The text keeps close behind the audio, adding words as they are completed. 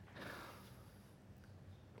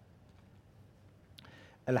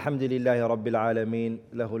الحمد لله رب العالمين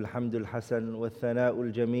له الحمد الحسن والثناء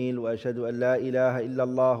الجميل وأشهد أن لا إله إلا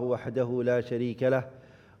الله وحده لا شريك له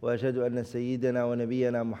وأشهد أن سيدنا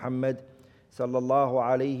ونبينا محمد صلى الله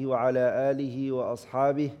عليه وعلى آله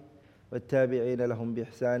وأصحابه والتابعين لهم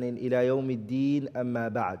بإحسان إلى يوم الدين أما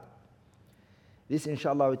بعد. This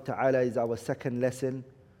inshallah ta'ala is our second lesson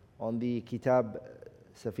on the kitab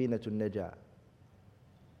Safinat al-Naja.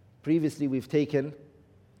 Previously we've taken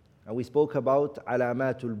and we spoke about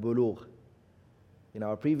alamatul bulugh. In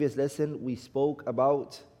our previous lesson, we spoke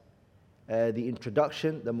about the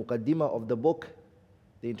introduction, the muqaddimah of the book,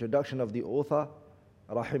 the introduction of the author,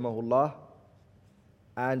 rahimahullah,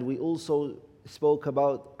 and we also spoke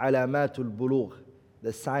about alamatul bulugh,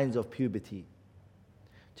 the signs of puberty.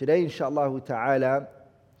 Today, inshallah ta'ala,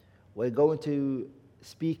 we're going to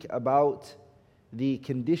speak about the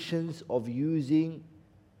conditions of using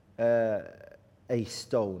a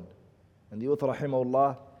stone. And the author,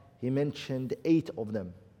 rahimahullah, he mentioned 8 of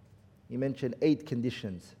them. He mentioned 8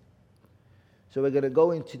 conditions. So we're going to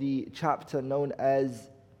go into the chapter known as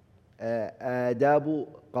Adabu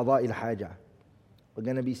Qada al-Haja. We're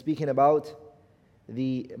going to be speaking about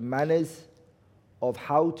the manners of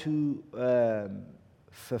how to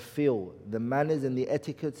fulfill the manners and the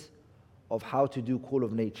etiquettes of how to do call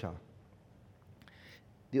of nature.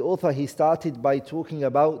 The author, he started by talking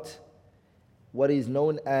about what is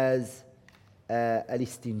known as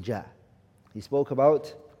al-istinja. He spoke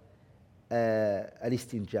about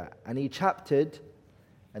al-istinja, and he chaptered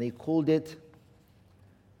and he called it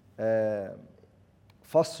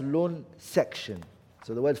faslun, section.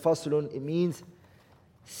 So the word faslun, it means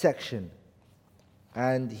section.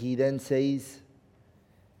 And he then says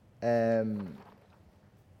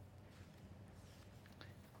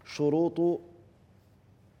شروط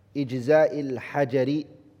إجزاء الحجر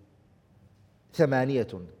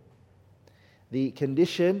ثمانية. The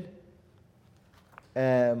condition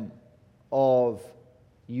of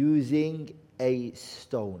using a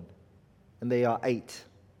stone, and they are 8.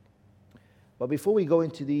 But before we go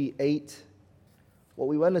into the 8, what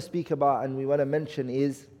we want to speak about and we want to mention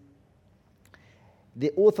is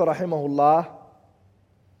the author, rahimahullah,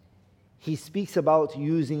 he speaks about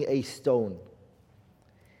using a stone,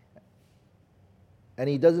 and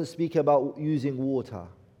he doesn't speak about using water.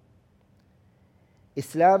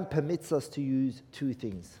 Islam permits us to use 2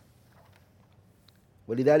 things.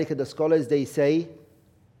 وَلِذَلِكَ the scholars, they say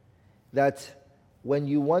that when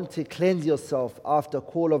you want to cleanse yourself after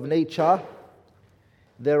call of nature,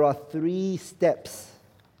 there are 3 steps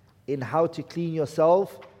in how to clean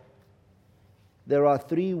yourself. There are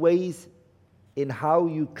 3 ways in how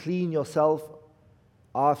you clean yourself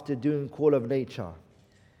after doing call of nature.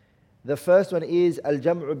 The first one is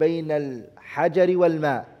al-jam'u bayna al-hajari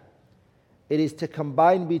wal-ma'. It is to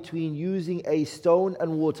combine between using a stone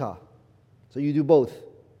and water. So you do both.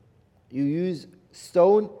 You use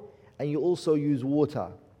stone and you also use water.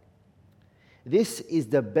 This is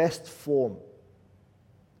the best form.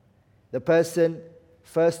 The person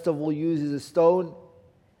first of all uses a stone,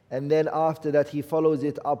 and then after that he follows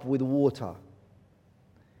it up with water.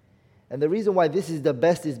 And the reason why this is the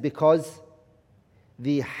best is because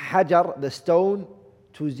the hajar, the stone,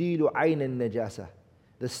 tuzilu ayn al-najasa.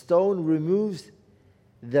 The stone removes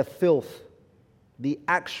the filth, the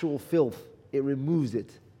actual filth. It removes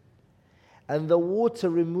it. And the water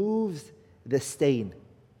removes the stain.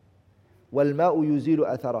 وَالْمَاءُ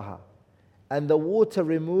يُزِيلُ أَثَرَهَا. And the water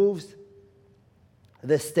removes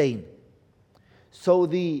the stain. So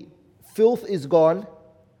the filth is gone,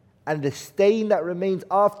 and the stain that remains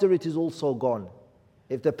after it is also gone,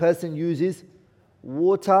 if the person uses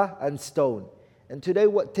water and stone. And today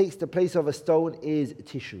what takes the place of a stone is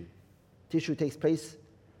tissue. Tissue takes place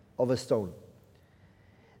of a stone.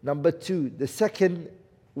 Number 2, the second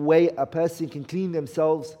way a person can clean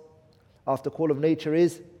themselves after call of nature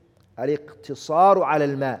is al-iqtisaru ala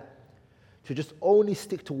al-ma'. To just only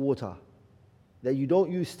stick to water. That you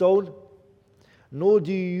don't use stone, nor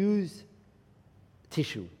do you use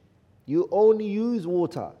tissue. You only use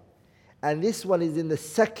water. And this one is in the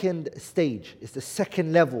second stage. It's the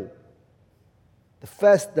second level.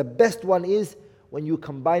 The best one is when you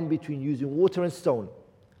combine between using water and stone.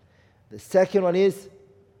 The second one is,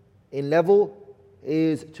 in level,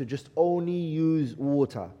 is to just only use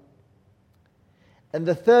water. And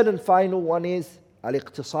the third and final one is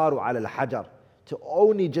al-iqtisaru ala al-hajar, to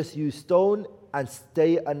only just use stone and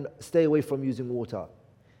stay away from using water.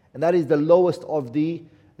 And that is the lowest of the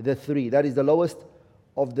 3. That is the lowest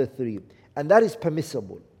of the 3. And that is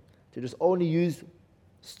permissible. To just only use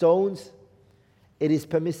stones, it is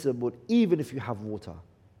permissible even if you have water.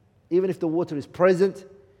 Even if the water is present,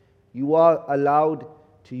 you are allowed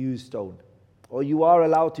to use stone. Or you are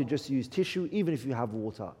allowed to just use tissue even if you have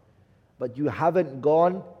water. But you haven't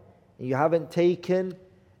gone and you haven't taken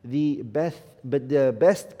the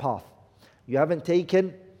best path. You haven't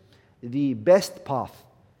taken the best path.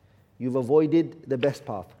 You've avoided the best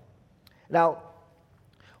path. Now,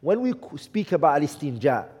 when we speak about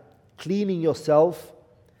al-istinja, cleaning yourself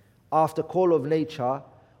after call of nature,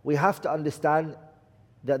 we have to understand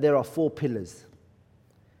that there are 4 pillars.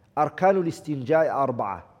 Arkanul istinja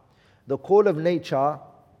arba'a. The call of nature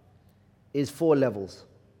is 4 levels.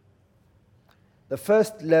 The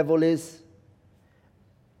first level is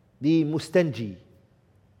the mustanji.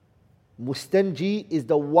 Mustanji is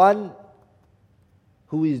the one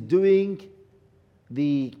who is doing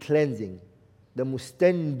the cleansing. The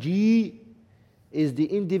mustanji is the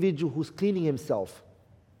individual who's cleaning himself.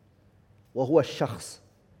 وَهُوَ الشَّخْص.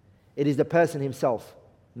 It is the person himself.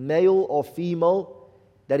 Male or female,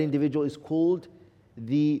 that individual is called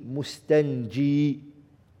the mustanji.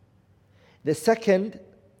 The second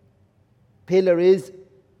pillar is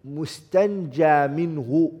mustanja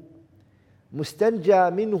minhu.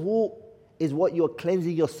 Mustanja minhu is what you're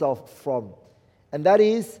cleansing yourself from. And that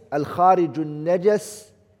is al-kharijun najas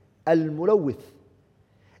al-mulawwith.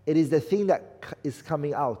 It is the thing that is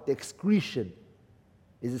coming out. The excretion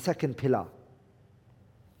is the second pillar.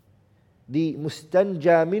 The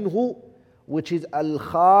mustanja minhu, which is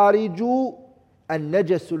al-khariju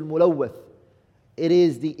an-najas al-mulawwith. It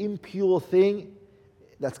is the impure thing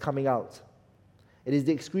that's coming out. It is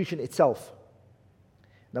the excretion itself.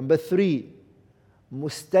 Number 3,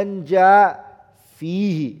 mustanja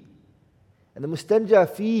fihi. And the mustanja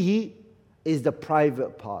fihi is the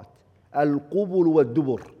private part. Al-qubul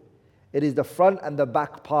wa-dubur. It is the front and the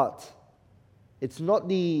back part. It's not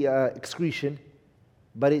the excretion,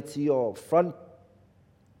 but it's your front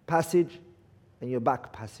passage and your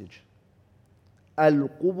back passage.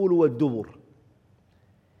 Al-qubul wa-dubur.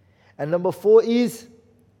 And number 4 is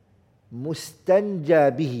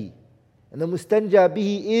mustanja bihi. And the mustanja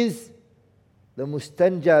bihi is the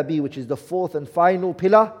mustanja bihi, which is the 4th and final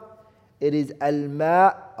pillar. It is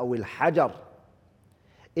al-ma' or al-hajar.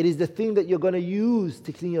 It is the thing that you're going to use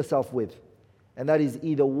to clean yourself with. And that is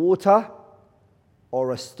either water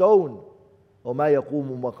or a stone or ma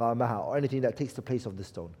yaqumu maqamaha, or anything that takes the place of the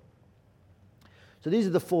stone. So these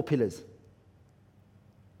are the 4 pillars.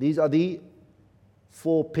 These are the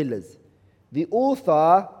 4 pillars. The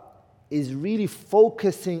author is really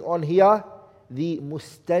focusing on here the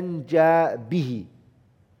mustanja bihi.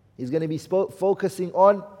 He's going to be focusing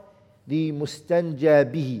on the mustanja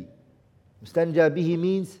bihi. Mustanja bihi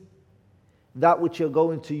means that which you're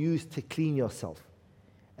going to use to clean yourself.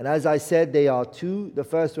 And as I said, they are 2. The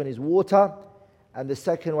first one is water, and the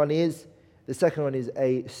second one is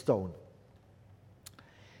a stone.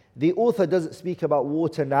 The author doesn't speak about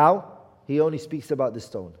water now. He only speaks about the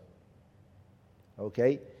stone.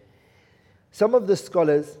 Okay? Some of the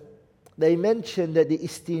scholars, they mention that the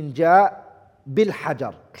istinja bil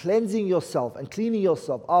hajar, cleansing yourself and cleaning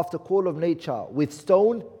yourself after call of nature with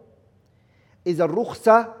stone, is a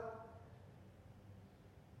rukhsa.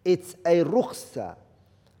 It's a rukhsa.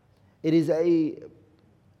 It is a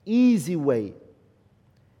easy way.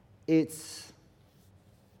 It's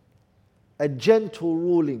a gentle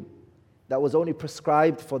ruling that was only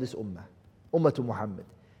prescribed for this ummah, Ummatu Muhammad.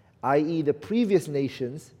 I.e., the previous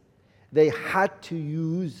nations, they had to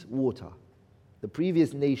use water. The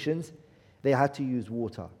previous nations, they had to use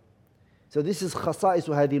water. So this is khasa'isu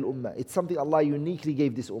hadhihi al-ummah. It's something Allah uniquely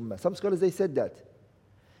gave this ummah. Some scholars, they said that.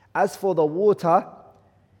 As for the water,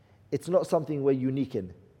 it's not something we're unique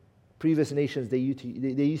in. Previous nations, they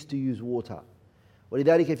used to use water.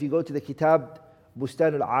 ولذلك, if you go to the kitab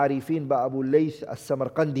Bustan al-Arifin by Abu Layth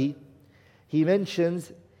al-Samarqandi, he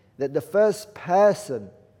mentions that the first person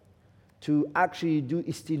to actually do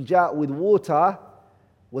istinja with water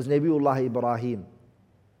was Nabiullah Ibrahim.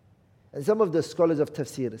 And some of the scholars of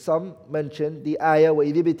tafsir, some mention the ayah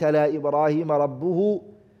وَإِذِ ابْتَلَى إِبْرَاهِيمَ رَبُّهُ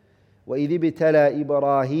وَإِذِ ابْتَلَى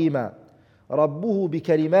إِبْرَاهِيمَ رَبُّهُ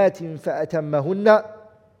بِكَلِمَاتٍ فَأَتَمَّهُنَّ.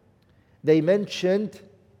 They mentioned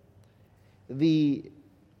the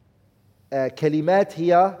kalimat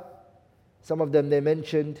here. Some of them they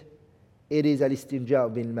mentioned it is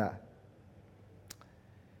al-istinja bil ma'.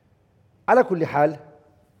 على كل حال,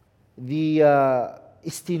 the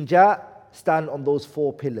istinja stand on those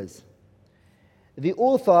 4 pillars. The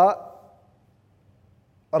author,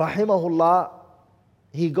 rahimahullah,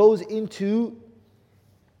 he goes into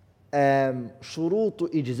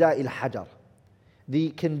شروط إجزاء الحجر,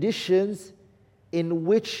 the conditions in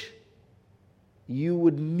which you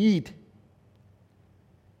would need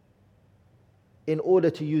in order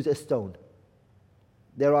to use a stone.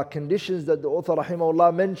 There are conditions that the author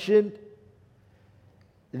rahimahullah mentioned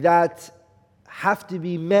that have to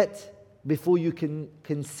be met before you can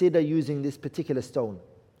consider using this particular stone.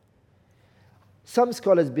 Some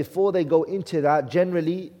scholars, before they go into that,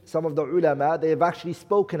 generally, some of the ulama, they have actually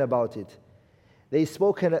spoken about it. They've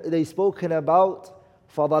spoken about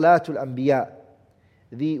fadalatul anbiya,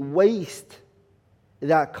 the waste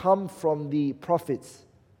that come from the prophets.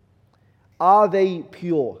 Are they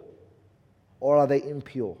pure or are they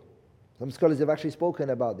impure? Some scholars have actually spoken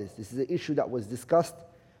about this. This is an issue that was discussed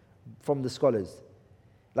from the scholars.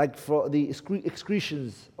 Like for the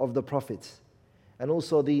excretions of the prophets, and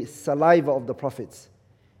also the saliva of the prophets,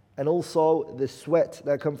 and also the sweat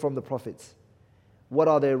that come from the prophets. What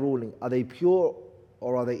are they ruling? Are they pure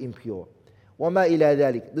or are they impure? وَمَا إِلَى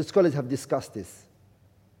ذَلِكَ. The scholars have discussed this.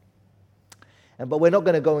 But we're not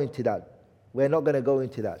going to go into that. We're not going to go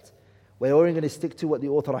into that. We're only going to stick to what the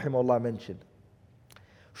author rahimahullah mentioned.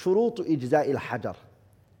 شُرُوطُ إِجْزَاءِ الْحَجَرِ.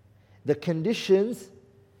 The conditions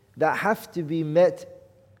that have to be met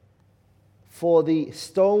for the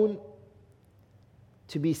stone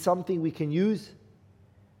to be something we can use.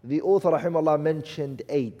 The author rahimahullah mentioned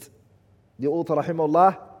 8. The author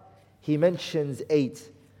rahimahullah, he mentions 8,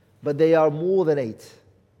 but they are more than 8.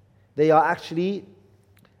 They are actually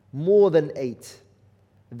more than 8.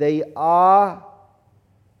 They are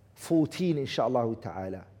 14 inshaAllah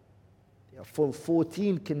ta'ala. For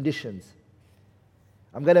 14 conditions.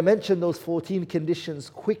 I'm going to mention those 14 conditions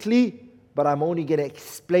quickly, but I'm only going to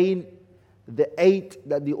explain the 8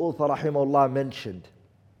 that the author rahimahullah mentioned.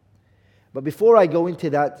 But before I go into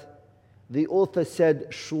that, the author said,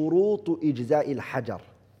 شُرُوطُ إِجْزَاءِ الْحَجَرِ.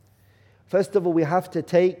 First of all, we have to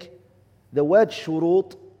take the word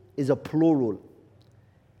shurut is a plural.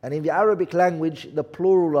 And in the Arabic language, the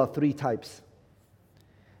plural are 3 types.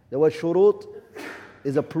 The word shurut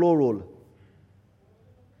is a plural.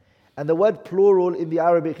 And the word plural in the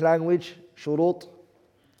Arabic language, shurut,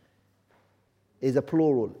 is a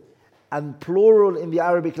plural. And plural in the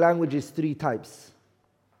Arabic language is 3 types.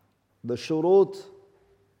 The shurut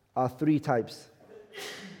are 3 types.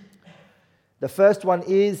 The first one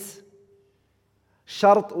is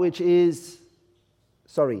shart, which is,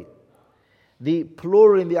 the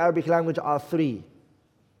plural in the Arabic language are 3.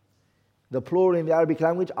 The plural in the Arabic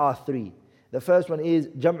language are 3. The first one is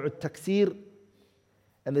jam'u taksir,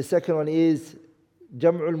 and the second one is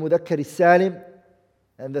jam'u al-mudhakkar salim,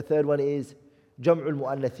 and the third one is jam'u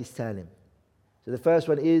al-mu'annath salim. So the first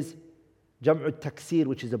one is jam'u taksir,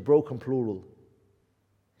 which is a broken plural.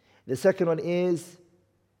 The second one is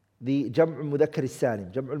the jam'u al-mudhakkar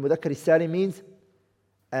salim. Jam'u al-mudhakkar salim means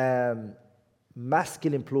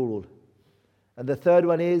masculine plural. And the third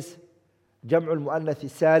one is jam'u al-mu'annath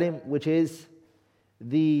salim, which is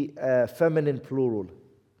the feminine plural.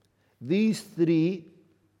 These three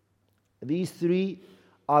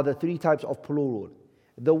are the 3 types of plural.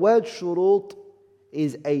 The word shurut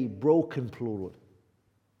is a broken plural.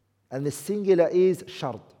 And the singular is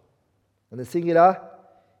shart. And the singular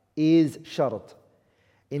is shart.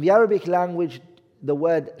 In the Arabic language, the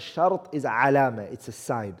word shart is alama. It's a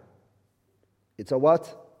sign. It's a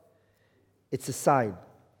what? It's a sign.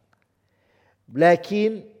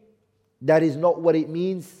 Lakin, that is not what it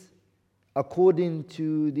means according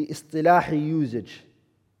to the istilahi usage.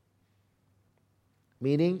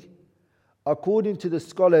 Meaning, according to the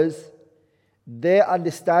scholars, their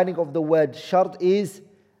understanding of the word shart is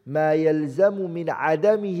ما يلزم من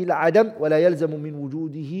عدمه العدم ولا يلزم من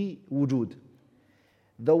وجوده وجود.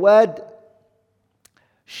 The word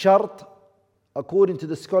shart, according to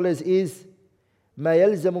the scholars, is ما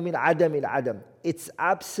يلزم من عدم العدم. Its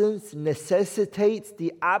absence necessitates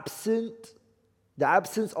the absence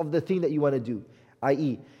of the thing that you want to do.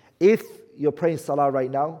 I.e., if you're praying salah right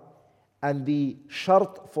now, and the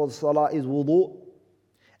shart for the salah is wudu,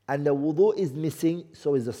 and the wudu is missing,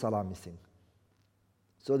 so is the salah missing.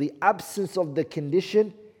 So the absence of the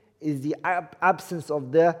condition is the absence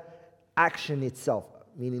of the action itself,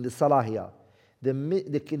 meaning the salah here.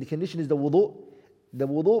 The condition is the wudu. The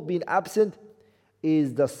wudu being absent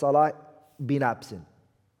is the salah being absent.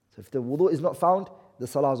 So if the wudu is not found, the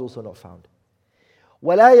salah is also not found.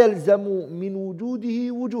 وَلَا يَلْزَمُ مِنْ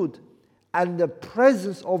وُجُودِهِ وُجُودٍ. And the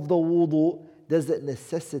presence of the wudu doesn't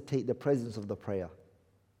necessitate the presence of the prayer.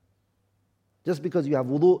 Just because you have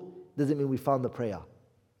wudu doesn't mean we found the prayer.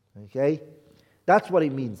 Okay? That's what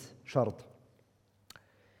it means, shart.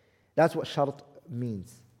 That's what shart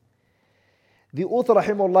means. The author,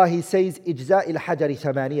 rahimahullah, he says, إِجْزَاءِ الْحَجَرِ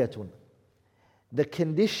ثَمَانِيَةٌ. The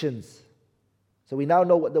conditions. So we now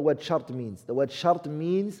know what the word shart means. The word shart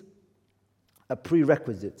means a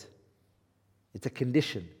prerequisite. It's a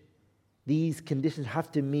condition. These conditions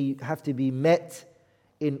have to be met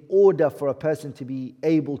in order for a person to be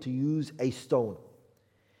able to use a stone.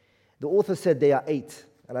 The author said they are 8.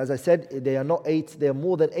 And as I said, they are not 8, they are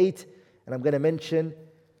more than 8. And I'm going to mention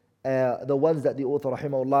the ones that the author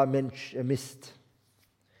rahimahullah missed.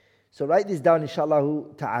 So write this down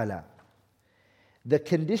inshaAllah ta'ala. The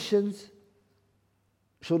conditions,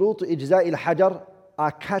 شروط إجزاء الحجر,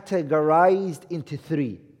 are categorized into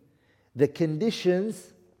 3. The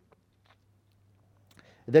conditions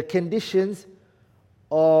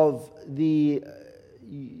of the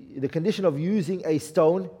condition of using a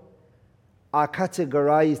stone are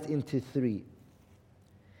categorized into 3.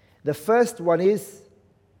 The first one is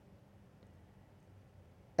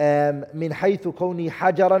من حيث كوني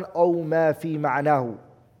حجرا أو ما في معناه.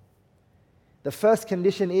 The first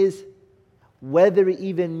condition is whether it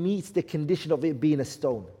even meets the condition of it being a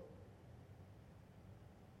stone.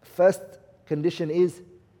 First condition is,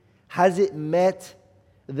 has it met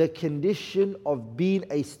the condition of being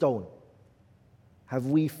a stone? Have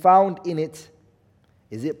we found in it,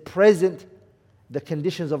 is it present, the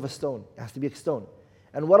conditions of a stone? It has to be a stone.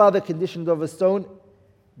 And what are the conditions of a stone?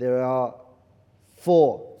 There are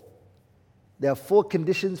 4. There are 4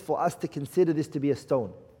 conditions for us to consider this to be a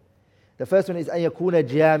stone. The first one is أن يكون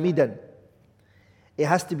جامدا. It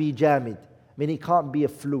has to be jamid. I mean, it can't be a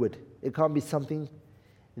fluid. It can't be something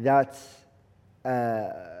that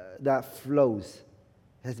flows.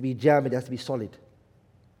 It has to be jamid. It has to be solid.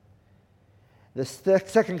 The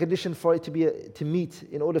second condition for it to meet,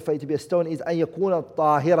 in order for it to be a stone, is أن يكون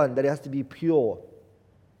طاهرا, that it has to be pure.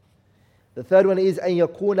 The third one is أن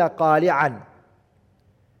يكون قالعا.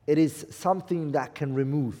 It is something that can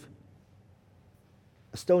remove.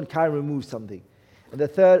 A stone can remove something. And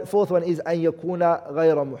the fourth one is أن يكون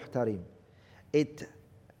غير محترم. It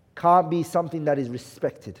can't be something that is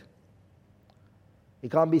respected. It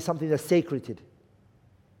can't be something that's sacred.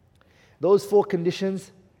 Those 4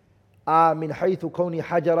 conditions are من حيث كوني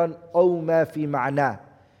حجرا أو ما في معناه.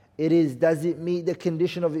 It is, does it meet the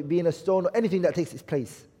condition of it being a stone or anything that takes its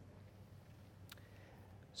place?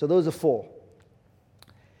 So those are 4.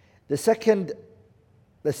 The second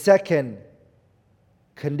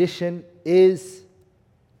condition is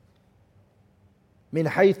من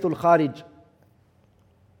حيث الخارج.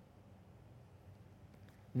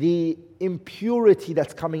 The impurity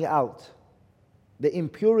that's coming out. The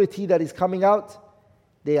impurity that is coming out,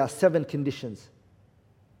 there are 7 conditions.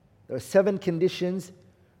 There are 7 conditions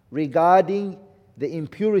regarding the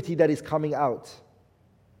impurity that is coming out.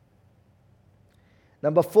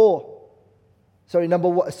 Number 1.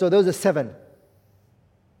 So those are 7.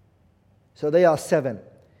 So they are 7.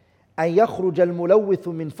 أن يخرج الملوث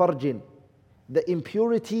من فرج. The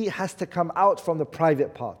impurity has to come out from the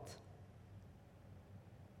private part.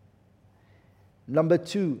 Number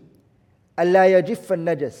 2, ألا يجف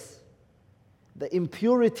النجس. The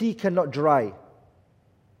impurity cannot dry.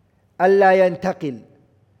 ألا ينتقل.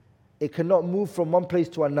 It cannot move from one place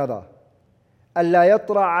to another. ألا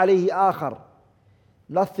يطرأ عليه آخر.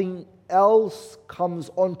 Nothing else comes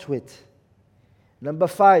onto it. Number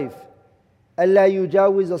 5, ألا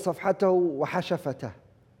يجاوز صفحته وحشفته.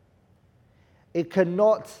 It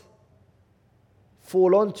cannot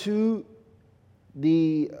fall onto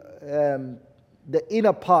the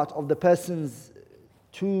inner part of the person's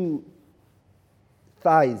 2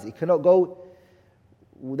 thighs. It cannot go,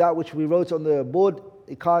 that which we wrote on the board,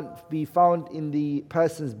 it can't be found in the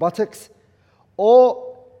person's buttocks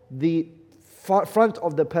or the front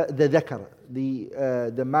of the dhakar,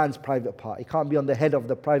 the man's private part. It can't be on the head of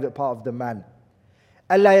the private part of the man.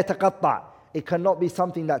 ألا يتقطع. It cannot be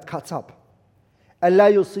something that cuts up. ألا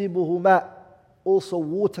يصيبه ماء. Also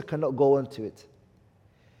water cannot go onto it.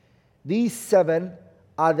 These 7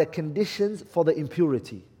 are the conditions for the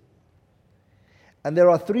impurity. And there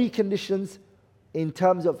are 3 conditions in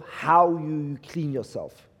terms of how you clean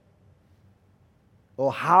yourself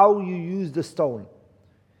or how you use the stone.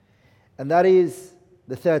 And that is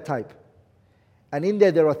the 3rd type. And in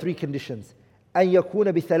there are 3 conditions. أن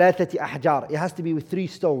يكون بثلاثة أحجار. It has to be with 3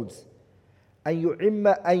 stones. أن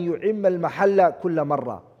يعم المحل كل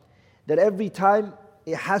مرة. That every time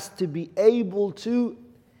it has to be able to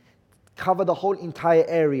cover the whole entire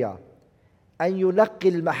area. أن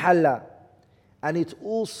ينقي المحل. And it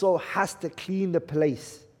also has to clean the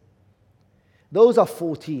place. Those are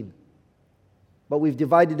 14. But we've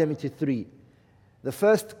divided them into 3. The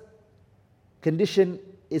first condition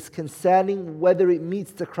is concerning whether it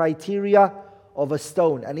meets the criteria of a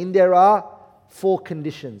stone. And in there are 4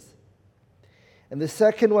 conditions. And the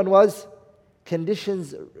second one was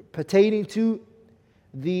conditions pertaining to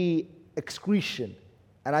the excretion.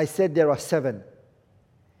 And I said there are 7.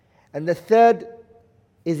 And the third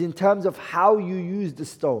is in terms of how you use the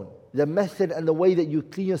stone, the method and the way that you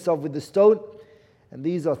clean yourself with the stone. And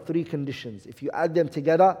these are 3 conditions. If you add them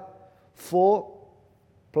together, 4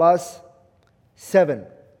 plus 7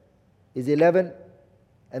 is 11,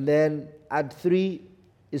 and then add 3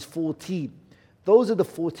 is 14. Those are the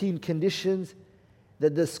 14 conditions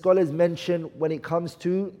that the scholars mention when it comes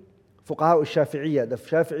to fuqaha al-Shafi'iyya. The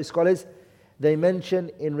Shafi'i scholars, they mention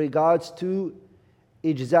in regards to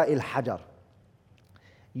ijza' al-hajar,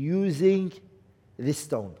 using this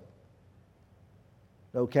stone.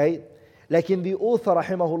 Okay? Like in the author,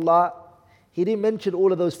 rahimahullah, he didn't mention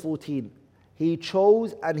all of those 14. He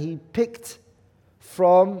chose and he picked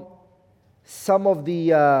from some of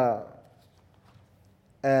he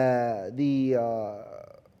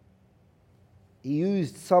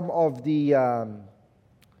used some of the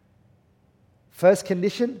first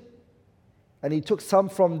condition, and he took some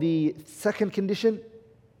from the second condition,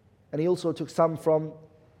 and he also took some from,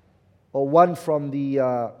 or one from the,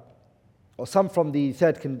 or some from the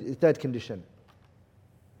third condition.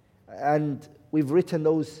 And we've written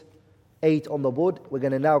those 8 on the board. We're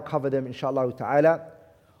going to now cover them, inshallah ta'ala.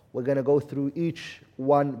 We're going to go through each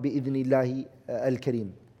one bi'idhnillahi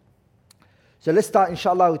al-kareem. So let's start,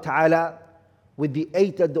 inshallah ta'ala, with the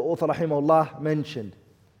 8 that the author, rahimahullah, mentioned.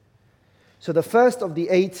 So the first of the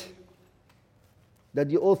 8 that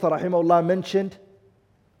the author, rahimahullah, mentioned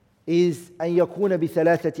is أن يكون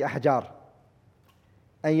بثلاثة أحجار.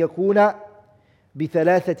 أن يكون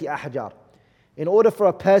بثلاثة أحجار. In order for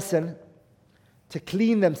a person to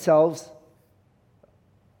clean themselves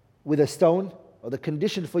with a stone, or the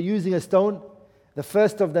condition for using a stone, the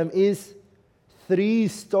first of them is 3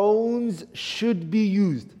 stones should be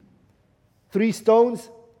used. 3 stones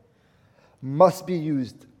must be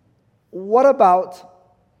used. What about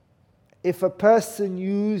if a person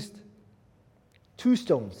used 2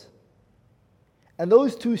 stones? And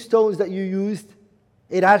those 2 stones that you used,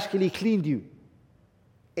 it actually cleaned you.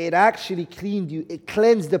 It actually cleaned you. It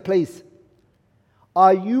cleansed the place.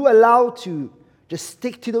 Are you allowed to just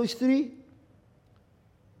stick to those 3?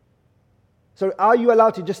 So are you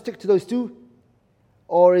allowed to just stick to those 2?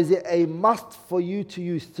 Or is it a must for you to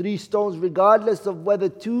use 3 stones regardless of whether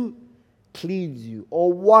 2 cleans you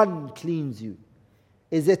or 1 cleans you?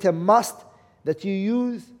 Is it a must that you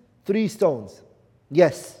use 3 stones?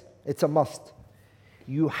 Yes, it's a must.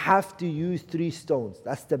 You have to use 3 stones.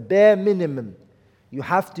 That's the bare minimum. You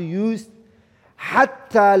have to use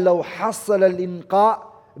حتى لو حصل الإنقاء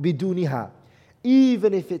بدونها.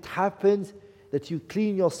 Even if it happens that you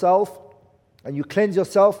clean yourself and you cleanse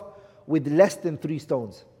yourself with less than 3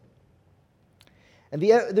 stones. And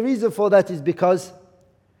the reason for that is because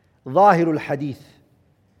ظاهر الحديث.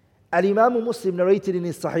 Al-Imam Muslim narrated in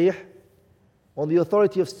his Sahih on the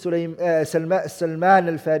authority of Salman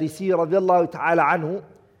al-Farisi radiyallahu ta'ala anhu,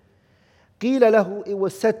 قيل له, it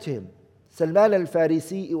was said to him, Salman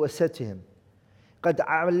al-Farisi, it was said to him, قد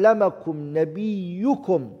علمكم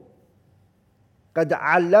نبيكم قد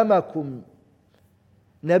علمكم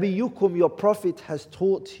نبيكم, your prophet has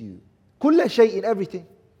taught you كل شيء, in everything.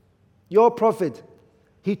 Your prophet,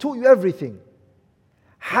 he taught you everything.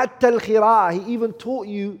 حتى الخراء, he even taught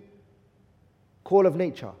you call of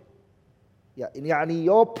nature. يعني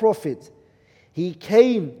your prophet, he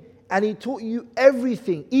came and he taught you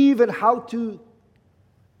everything, even how to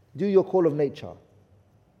do your call of nature.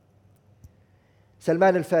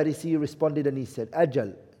 Salman al-Farisi responded and he said,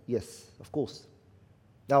 Ajal, yes, of course.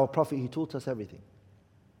 Our prophet, he taught us everything.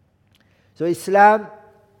 So Islam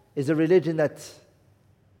is a religion that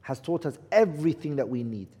has taught us everything that we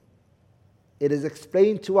need. It has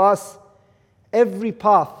explained to us every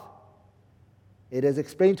path. It has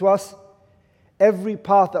explained to us every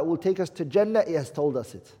path that will take us to Jannah. It has told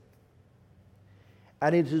us it.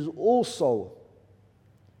 And it has also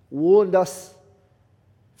warned us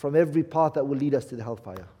from every path that will lead us to the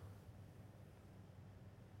hellfire.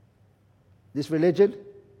 This religion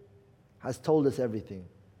has told us everything.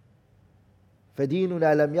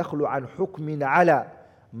 فديننا لم يخلو عن حكم على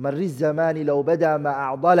مر الزمان لو بدا ما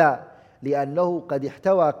أعضل لأنه قد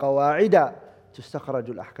احتوى قواعد تستخرج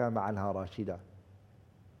الأحكام عنها راشدة.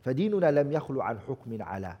 فديننا لم يخلو عن حكم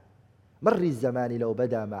على مر الزمان لو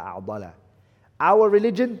بدا ما أعضل. Our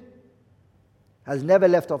religion has never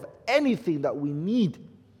left off anything that we need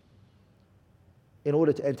in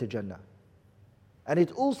order to enter Jannah. And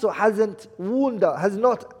it also has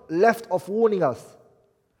not left off warning us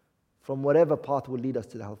from whatever path will lead us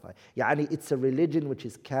to the hellfire. يعني it's a religion which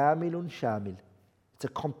is كامل شامل. It's a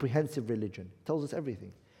comprehensive religion. It tells us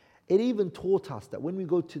everything. It even taught us that when we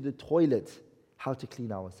go to the toilet, how to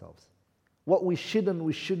clean ourselves. What we should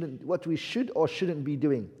or shouldn't be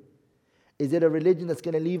doing. Is it a religion that's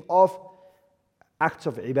going to leave off acts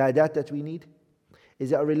of ibadat that we need?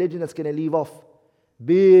 Is it a religion that's going to leave off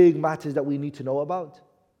big matters that we need to know about?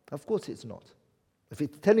 Of course it's not. If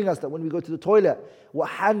it's telling us that when we go to the toilet, what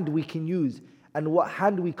hand we can use and what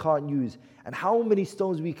hand we can't use, and how many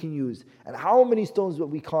stones we can use, and how many stones that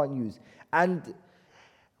we can't use, and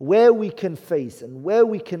where we can face and where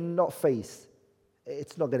we cannot face,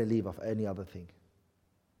 it's not going to leave off any other thing.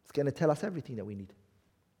 It's going to tell us everything that we need.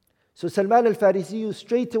 So Salman al-Farisi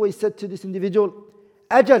straight away said to this individual,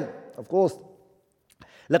 Ajal, of course,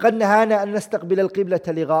 لقد نهانا أن نستقبل القبلة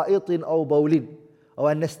لغائط أو بول أو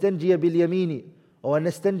أن نستنجي باليمين أو أن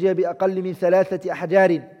نستنجي بأقل من 3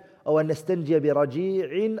 أحجار أو أن نستنجي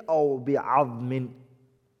برجيع أو بعظم.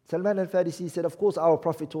 Salman al-Farisi said, of course our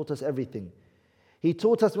Prophet taught us everything. He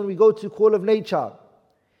taught us when we go to call of nature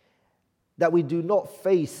that we do not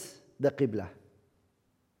face the Qibla.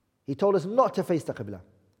 He told us not to face the Qibla.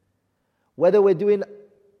 Whether we're doing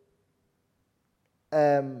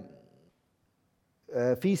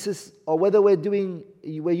feces or whether we're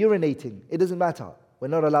urinating, it doesn't matter. We're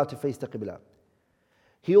not allowed to face the Qibla.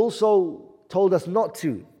 He also told us not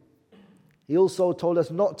to. He also told us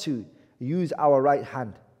not to use our right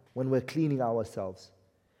hand when we're cleaning ourselves.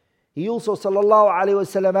 He also, sallallahu alaihi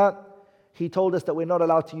wasallam, he told us that we're not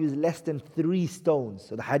allowed to use less than 3 stones.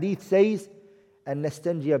 So the hadith says, أن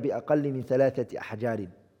نستنجي بأقل من 3 أحجار.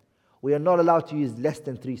 We are not allowed to use less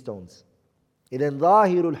than 3 stones. Then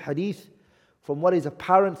ظاهر الحديث, from what is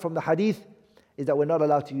apparent from the hadith, is that we're not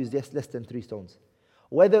allowed to use less than 3 stones.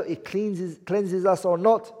 Whether it cleanses us or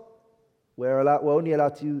not, we're only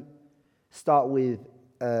allowed to start with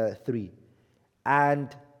 3.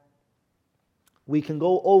 And we can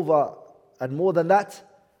go over and more than that,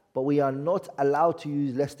 but we are not allowed to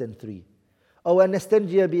use less than 3. أو أن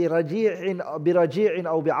نستنجي برجيع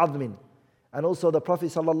أو بعظم. And also the Prophet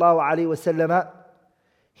sallallahu alaihi wasallam,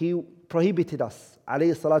 he prohibited us,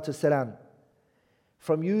 alayhi salatu wasalam,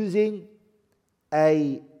 from using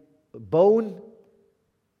a bone,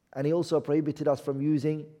 and he also prohibited us from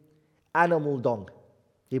using animal dung.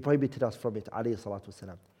 He prohibited us from it, alayhi salatu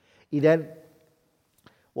wasalam. Then,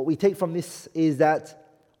 what we take from this is that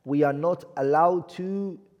we are not allowed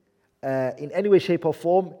to, in any way, shape or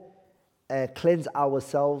form, cleanse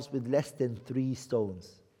ourselves with less than 3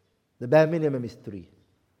 stones. The bare minimum is 3.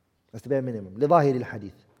 That's the bare minimum. لظاهر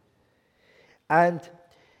الحديث. And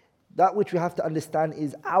that which we have to understand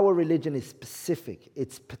is our religion is specific.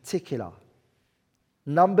 It's particular.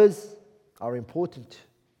 Numbers are important.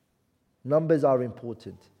 Numbers are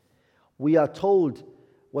important. We are told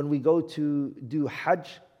when we go to do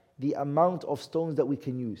Hajj, the amount of stones that we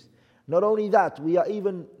can use. Not only that, we are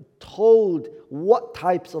even told what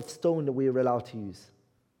types of stone that we are allowed to use.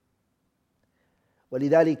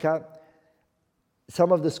 وَلِذَلِكَ,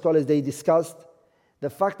 some of the scholars, they discussed the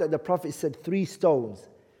fact that the Prophet said 3 stones.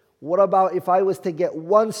 What about if I was to get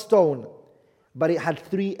 1 stone, but it had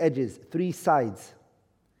 3 edges, 3 sides?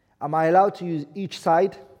 Am I allowed to use each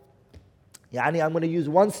side? Yani I'm going to use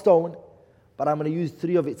 1 stone, but I'm going to use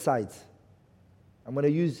 3 of its sides. I'm going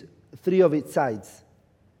to use 3 of its sides.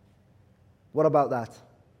 What about that?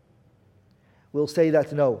 We'll say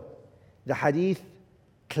that no. The hadith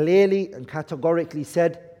clearly and categorically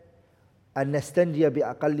said, أن نستنجي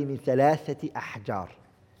بأقل من 3 أحجار.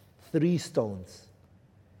 3 stones.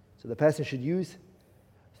 So the person should use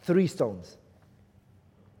 3 stones.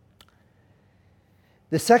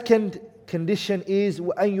 The second condition is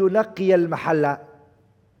وأن ينقي المحل.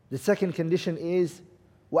 The second condition is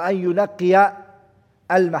وأن ينقي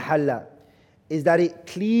المحل, is that it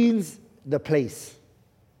cleans the place.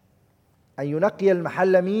 And ينقي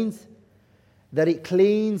المحل means that it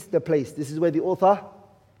cleans the place. This is where the author,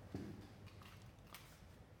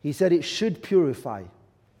 he said it should purify.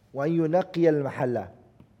 وأن ينقي المحل.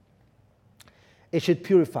 It should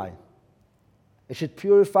purify. It should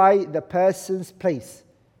purify the person's place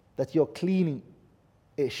that you're cleaning.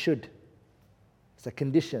 It should. It's a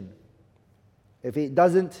condition. If it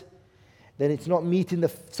doesn't, then it's not meeting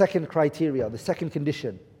the second criteria, the second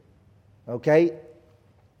condition. Okay?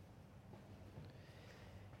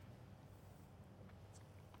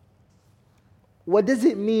 What does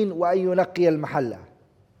it mean وَأَن يُنَقِّيَ الْمَحَلَّ?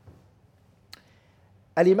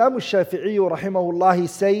 Al-Imam al-Shafi'i rahimahullah, he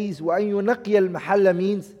says وَأَن يُنَقِّيَ الْمَحَلَّ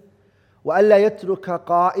means وَأَلَّا يَتْرُكَ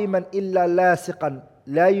قَائِمًا إِلَّا لَاسِقًا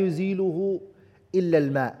لَا يُزِيلُهُ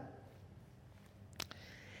إِلَّا الْمَاءِ.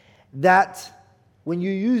 That when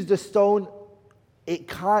you use the stone, it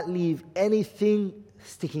can't leave anything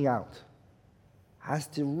sticking out. It has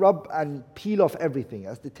to rub and peel off everything. It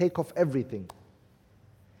has to take off everything.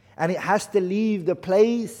 And it has to leave the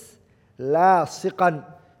place لاصقا,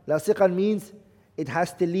 Lasiqan means it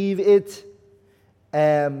has to leave it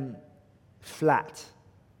flat.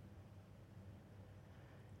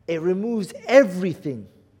 It removes everything,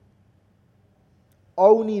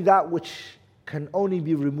 only that which can only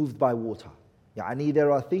be removed by water. Yani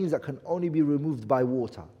there are things that can only be removed by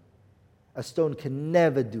water. A stone can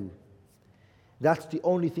never do. That's the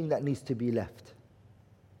only thing that needs to be left.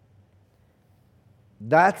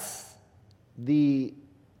 That's the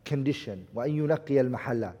condition. وَأَن يُنَقِّيَ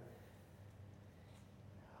الْمَحَلَّ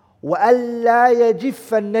وَأَلَّا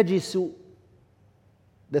يَجِفَّ النَّجِسُ.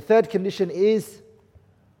 The third condition is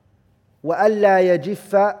وَأَلَّا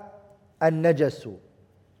يَجِفَّ النَّجَسُ.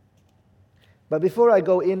 But before I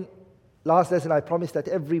go in, last lesson I promised that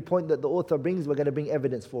every point that the author brings, we're going to bring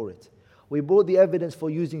evidence for it. We brought the evidence for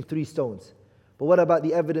using 3 stones. But what about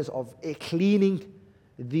the evidence of cleaning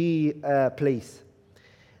the place?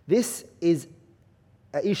 This is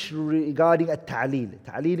an issue regarding at-ta'leel.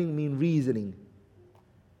 Ta'leeling means reasoning.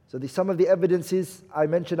 So some of the evidences I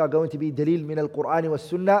mentioned are going to be dalil min al-Qur'an wa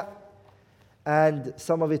sunnah, and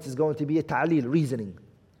some of it is going to be a ta'leel, reasoning.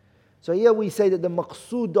 So here we say that the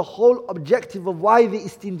maqsood, the whole objective of why the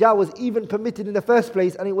istinja was even permitted in the first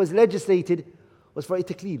place and it was legislated, was for it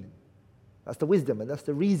to clean. That's the wisdom and that's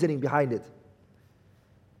the reasoning behind it.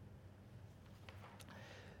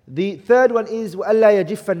 The third one is وَأَلَّا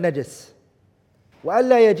يَجِفَّ النَّجَسِ.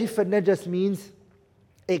 وَأَلَّا يَجِفَّ النَّجَسِ means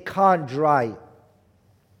it can't dry.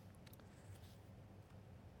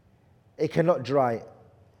 It cannot dry.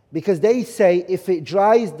 Because they say if it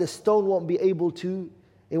dries, the stone won't be able to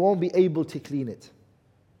clean it.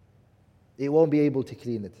 It won't be able to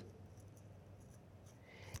clean it.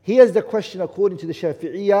 Here's the question according to the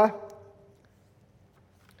Shafi'iyah.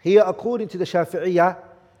 Here, according to the Shafi'iyah,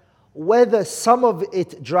 whether some of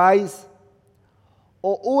it dries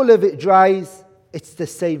or all of it dries, it's the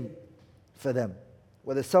same for them.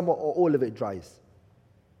 Whether some or all of it dries,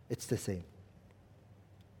 it's the same.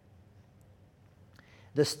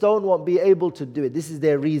 The stone won't be able to do it. This is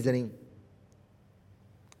their reasoning.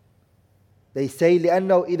 They say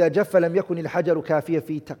لأنه إذا جف لم يكن الحجر كافيا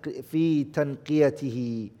في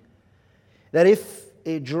تنقيته. That if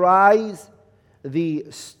it dries, the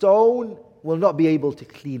stone will not be able to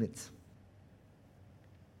clean it.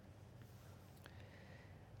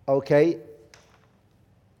 Okay.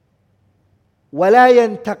 ولا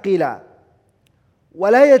ينتقل.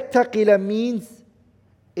 ولا ينتقل means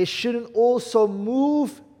it shouldn't also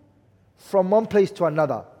move from one place to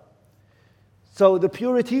another. So the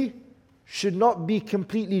purity should not be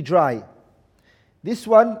completely dry. This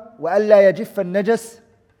one, وَأَلَّا يَجِفَّ النَّجَسِ,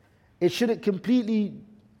 it shouldn't completely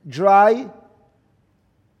dry.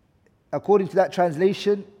 According to that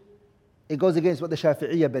translation, it goes against what the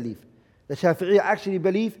Shafi'iyah believe. The Shafi'iyah actually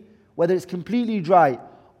believe whether it's completely dry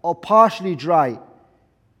or partially dry,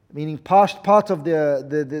 meaning part of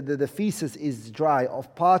the feces is dry, or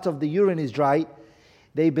part of the urine is dry,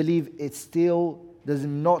 they believe it still does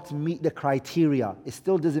not meet the criteria. It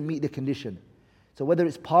still doesn't meet the condition. So whether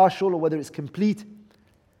it's partial or whether it's complete,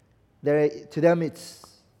 to them it's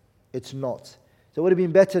not. So it would have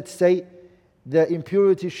been better to say the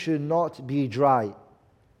impurity should not be dry.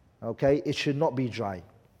 Okay, it should not be dry,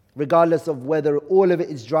 regardless of whether all of it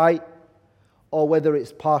is dry or whether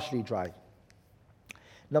it's partially dry.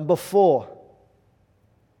 Number 4,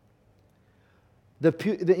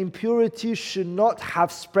 the impurity should not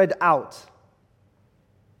have spread out.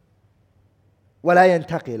 ولا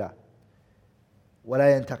ينتقل.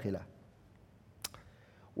 ولا ينتقل.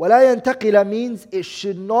 ولا ينتقل means it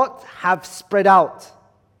should not have spread out.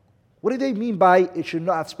 What do they mean by it should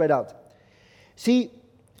not have spread out? See,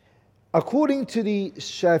 according to the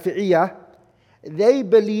Shafi'iyah, they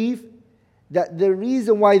believe that the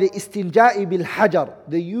reason why the istinja'i bil hajar,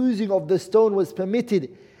 the using of the stone, was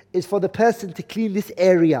permitted is for the person to clean this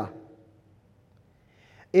area.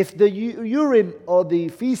 If the urine or the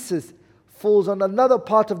feces falls on another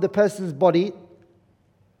part of the person's body,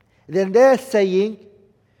 then they're saying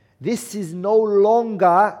this is no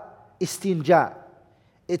longer istinja.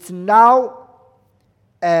 It's now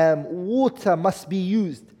water must be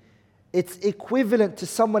used. It's equivalent to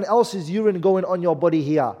someone else's urine going on your body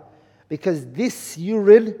here, because this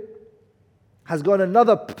urine has gone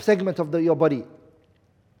another segment of your body.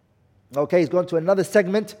 Okay, it's gone to another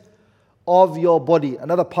segment of your body,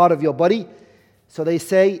 another part of your body. So they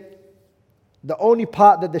say the only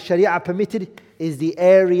part that the Sharia permitted is the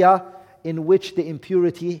area in which the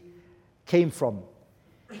impurity came from.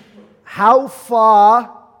 How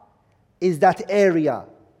far is that area?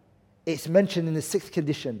 It's mentioned in the 6th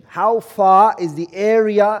condition. How far is the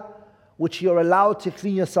area which you're allowed to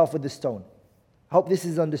clean yourself with the stone? I hope this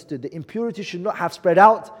is understood. The impurity should not have spread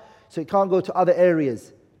out, so it can't go to other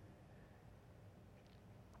areas.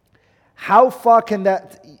 How far can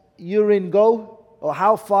that urine go? Or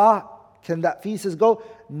how far can that feces go?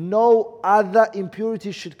 No other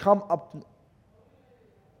impurity should come up.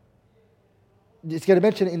 It's going to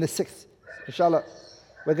mention it in the 6th. Inshallah,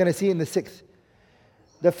 we're going to see in the 6th.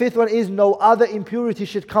 The 5th one is no other impurity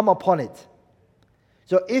should come upon it.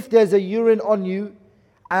 So if there's a urine on you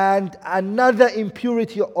and another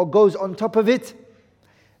impurity or goes on top of it,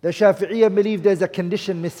 the Shafi'iyya believe there's a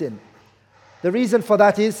condition missing. The reason for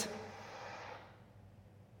that is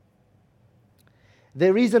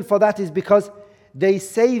because they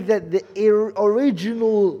say that the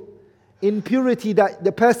original impurity that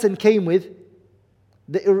the person came with,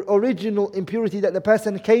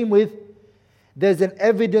 there's an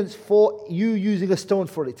evidence for you using a stone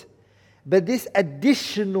for it. But this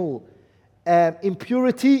additional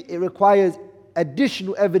impurity, it requires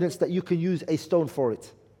additional evidence that you can use a stone for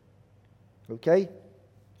it. Okay?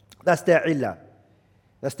 That's their illah.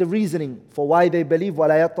 That's the reasoning for why they believe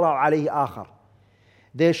وَلَا يَطْرَعُ عَلَيْهِ آخَرٍ.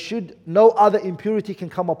 No other impurity can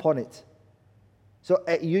come upon it. So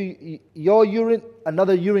your urine,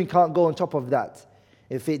 another urine can't go on top of that.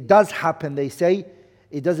 If it does happen, they say,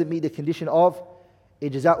 it doesn't meet the condition of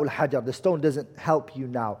ijza'ul hajar. The stone doesn't help you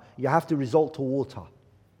now. You have to resort to water.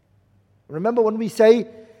 Remember when we say,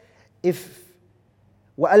 if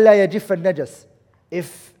وَأَلَّا يَجِفَّ النَّجَسِ,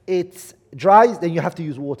 if it dries, then you have to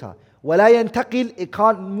use water. وَلَا يَنْتَقِلْ, it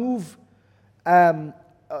can't move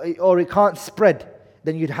or it can't spread,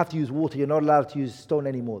 then you'd have to use water. You're not allowed to use stone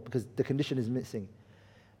anymore because the condition is missing.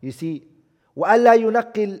 You see, وَأَلَّا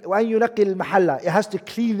يُنَقِّلْ وَأَنْ يُنَقِّلْ الْمَحَلَّ, it has to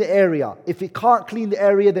clean the area. If it can't clean the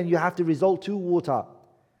area, then you have to resort to water.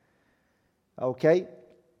 Okay?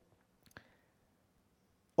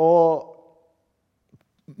 Or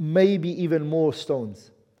maybe even more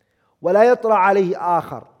stones. وَلَا يَطْرَعْ عَلَيْهِ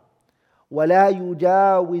آخَرٍ وَلَا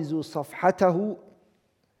يُجَاوِزُ صَفْحَتَهُ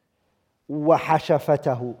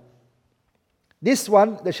وَحَشَفَتَهُ. This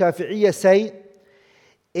one, the Shafi'iyya say,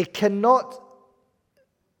 it cannot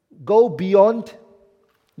go beyond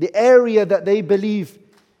the area that they believe,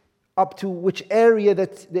 up to which area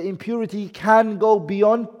that the impurity can go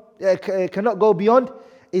beyond, cannot go beyond,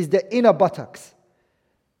 is the inner buttocks.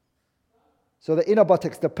 So the inner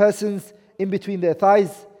buttocks, the person's in between their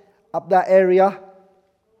thighs, up that area,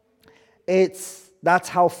 that's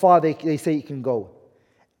how far they say it can go.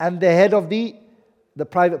 And the head of the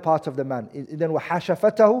private part of the man. Then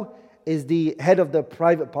وَحَشَفَتَهُ is the head of the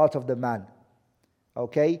private part of the man.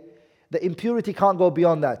 Okay? The impurity can't go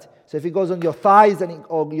beyond that. So if it goes on your thighs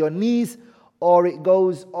or your knees, or it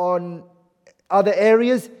goes on other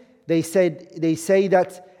areas, they say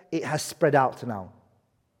that it has spread out now.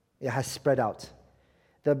 It has spread out.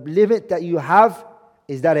 The limit that you have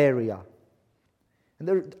is that area.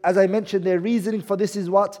 And as I mentioned, their reasoning for this is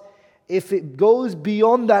what? If it goes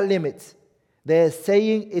beyond that limit, they're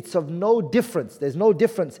saying it's of no difference. There's no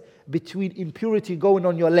difference between impurity going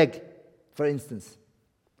on your leg, for instance.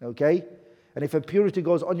 Okay? And if impurity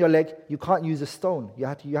goes on your leg, you can't use a stone. You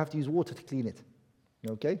have to use water to clean it.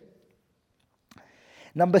 Okay?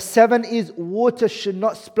 Number 7 is water should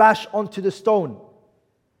not splash onto the stone.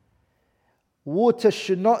 Water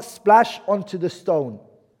should not splash onto the stone.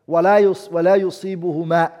 وَلَا يُصِيبُهُ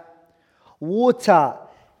مَاء. Water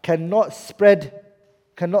cannot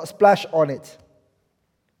splash on it.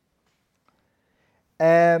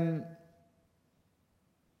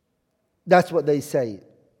 That's what they say.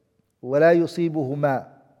 وَلَا يُصِيبُهُ مَاء.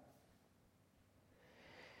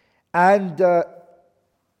 And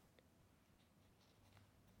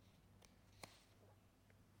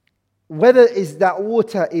whether is that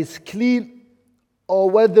water is clean or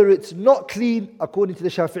whether it's not clean, according to the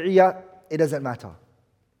Shafi'iyya, it doesn't matter.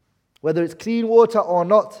 Whether it's clean water or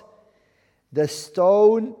not, the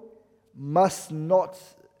stone must not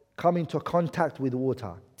come into contact with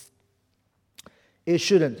water. It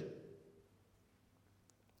shouldn't.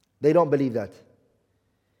 They don't believe that.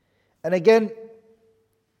 And again,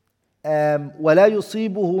 وَلَا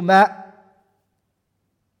يُصِيبُهُ مَاء,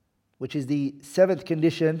 which is the 7th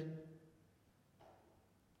condition,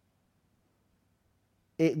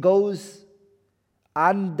 it goes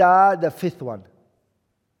under the 5th one.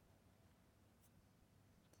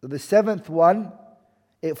 So the 7th one,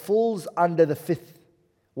 it falls under the 5th.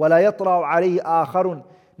 وَلَا يَطْرَعُ عَلَيْهِ آخَرٌ.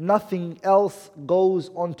 Nothing else goes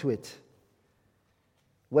onto it,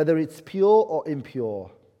 whether it's pure or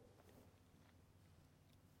impure.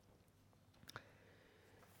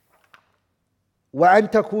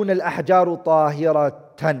 وأن تكون الأحجار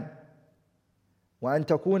طاهرة. وأن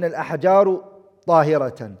تكون الأحجار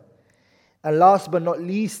طاهرة. And last but not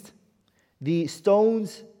least, the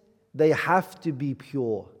stones, they have to be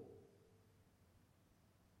pure.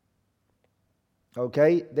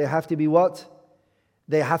 Okay, they have to be what?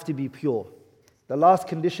 They have to be pure. The last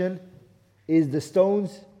condition is the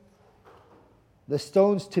stones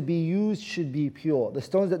to be used should be pure. The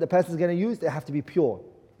stones that the person is going to use, they have to be pure.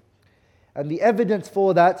 And the evidence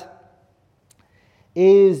for that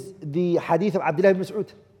is the hadith of Abdullah ibn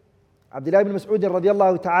Mas'ud. Abdullah ibn Mas'ud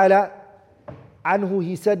radiyallahu ta'ala anhu,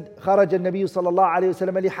 he said, خرج النبي صلى الله عليه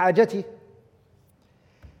وسلم لحاجته.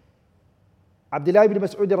 Abdullah ibn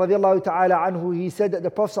Mas'ud radiyallahu ta'ala anhu, he said that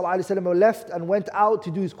the Prophet sallallahu alayhi wa sallam left and went out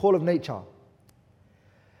to do his call of nature.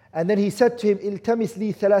 And then he said to him, التمس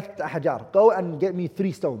لي ثلاثة أحجار. Go and get me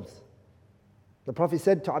 3 stones. The Prophet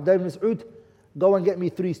said to Abdullah ibn Mas'ud, go and get me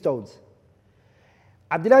 3 stones.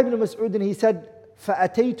 Abdullah ibn Mas'ud, and he said,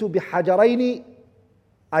 فأتيت بحجرين.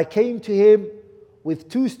 I came to him with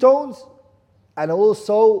 2 stones and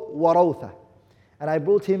also warawtha. And I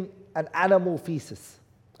brought him an animal feces,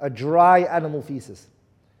 a dry animal feces.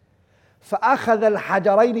 فأخذ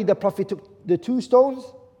الحجرين. The Prophet took the 2 stones,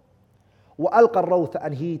 وألقى الروث,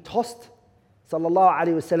 and he tossed, sallallahu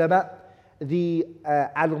alayhi wasallam, the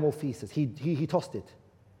animal feces. He tossed it.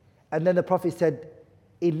 And then the Prophet said,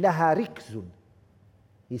 إنها ركز.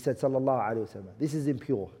 He said, sallallahu alayhi wasallam, this is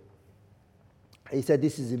impure. He said,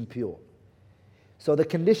 this is impure. So the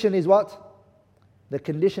condition is what? The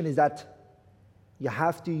condition is that you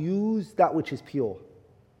have to use that which is pure.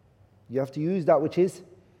 You have to use that which is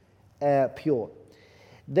pure.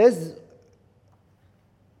 There's a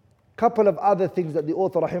couple of other things that the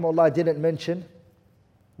author rahimahullah didn't mention,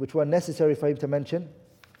 which were necessary for him to mention.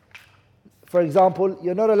 For example,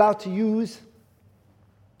 you're not allowed to use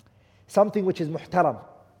something which is muhtaram,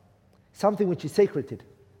 something which is sacred.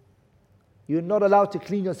 You're not allowed to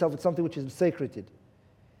clean yourself with something which is sacred.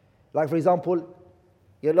 Like for example,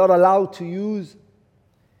 you're not allowed to use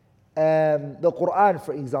the Quran,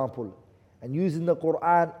 for example. And using the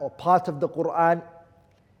Quran or part of the Quran,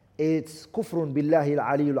 it's kufrun billahi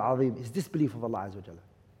al-aliyyul azim. It's disbelief of Allah Azza wa Jalla.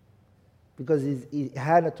 Because it's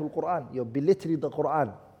ihanatul Quran. You're belittling the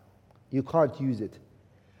Quran. You can't use it.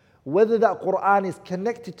 Whether that Quran is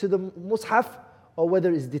connected to the mushaf or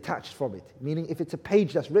whether it's detached from it. Meaning if it's a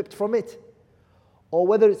page that's ripped from it, or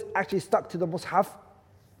whether it's actually stuck to the mushaf,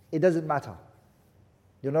 it doesn't matter.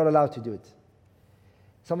 You're not allowed to do it.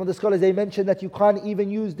 Some of the scholars, they mention that you can't even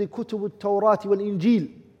use the kutub al-Tawrat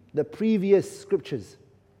wal-Injil, the previous scriptures.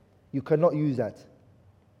 You cannot use that.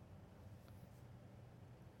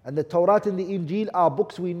 And the Tawrat and the Injil are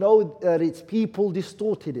books we know that its people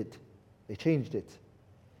distorted it. They changed it.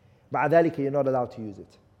 مع ذلك, you're not allowed to use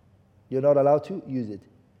it. You're not allowed to use it.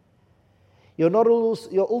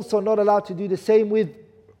 You're also not allowed to do the same with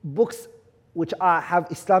books which have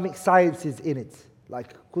Islamic sciences in it,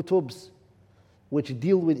 like kutubs which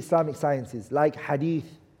deal with Islamic sciences, like hadith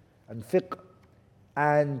and fiqh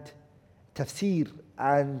and tafsir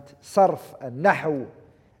and sarf and nahu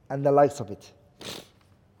and the likes of it.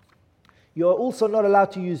 You're also not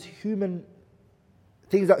allowed to use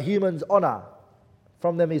things that humans honor.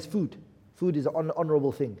 From them is food. Food is an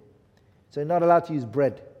honorable thing. So you're not allowed to use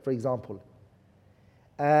bread, for example.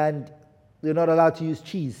 And you're not allowed to use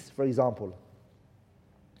cheese, for example.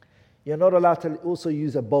 You're not allowed to also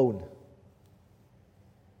use a bone.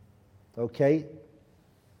 Okay?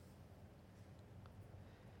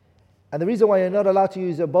 And the reason why you're not allowed to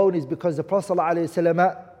use a bone is because the Prophet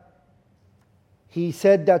ﷺ, he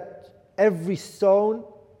said that every stone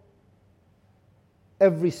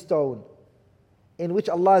in which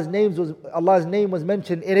Allah's name was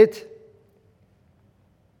mentioned in it,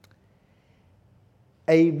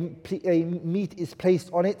 a meat is placed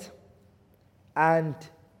on it, and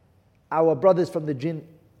our brothers from the jinn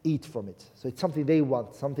eat from it. So it's something they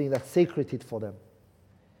want, something that's sacred for them.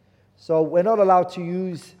 So we're not allowed to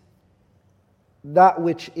use that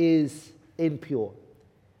which is impure.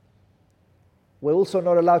 We're also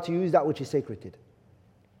not allowed to use that which is sacred.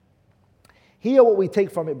 Here what we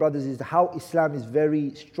take from it, brothers, is how Islam is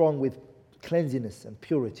very strong with cleanliness and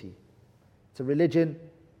purity. It's a religion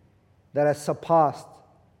that has surpassed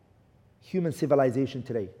human civilization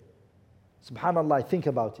today. SubhanAllah, think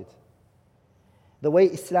about it. The way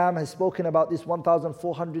Islam has spoken about this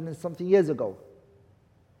 1,400 and something years ago.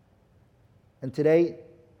 And today,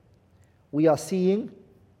 we are seeing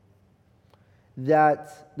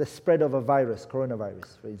that the spread of a virus,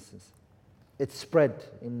 coronavirus, for instance, it's spread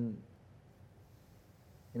in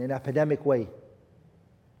an epidemic way.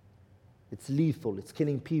 It's lethal, it's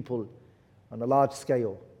killing people on a large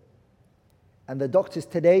scale. And the doctors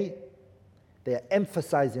today, they are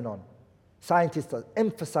emphasizing on, scientists are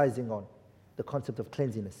emphasizing on the concept of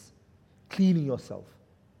cleanliness, cleaning yourself.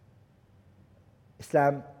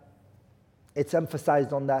 Islam, it's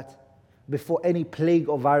emphasized on that before any plague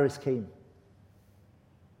or virus came.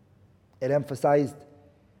 It emphasized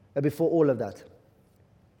before all of that.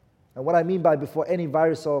 And what I mean by before any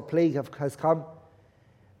virus or plague has come,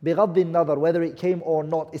 بغض النظر, whether it came or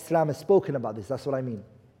not, Islam has spoken about this, that's what I mean.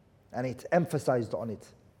 And it's emphasized on it.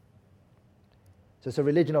 So it's a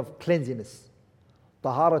religion of cleanliness.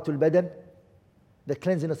 Taharatul badan, the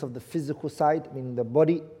cleanliness of the physical side, meaning the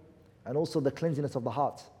body, and also the cleanliness of the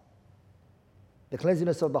heart. The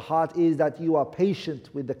cleanliness of the heart is that you are patient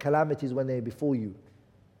with the calamities when they're before you,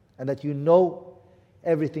 and that you know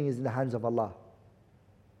everything is in the hands of Allah.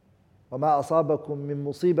 وَمَا أَصَابَكُم مِّن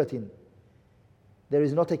مُّصِيبَةٍ, there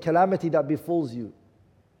is not a calamity that befalls you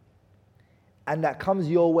and that comes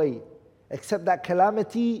your way, except that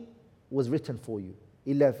calamity was written for you.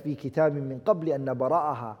 إِلَّا فِي كِتَابٍ مِّن قَبْلِ أَن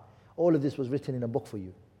نَبْرَأَهَا. All of this was written in a book for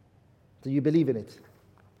you. So you believe in it.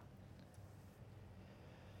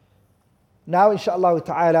 Now, inshaAllah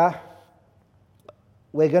ta'ala,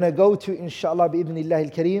 we're going to go to, inshaAllah, bi'idhnillahi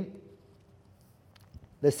al-kareem,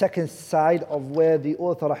 the second side of where the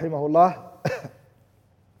author, rahimahullah,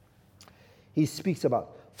 he speaks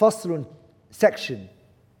about. Faslun, section.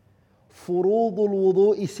 Furudul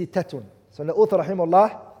wudu'i sittatun. So the author,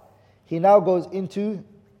 rahimahullah, he now goes into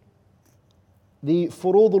the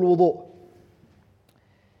furudul wudu'.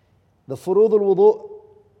 The furudul wudu'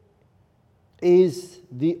 is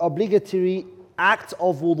the obligatory act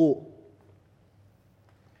of wudu'.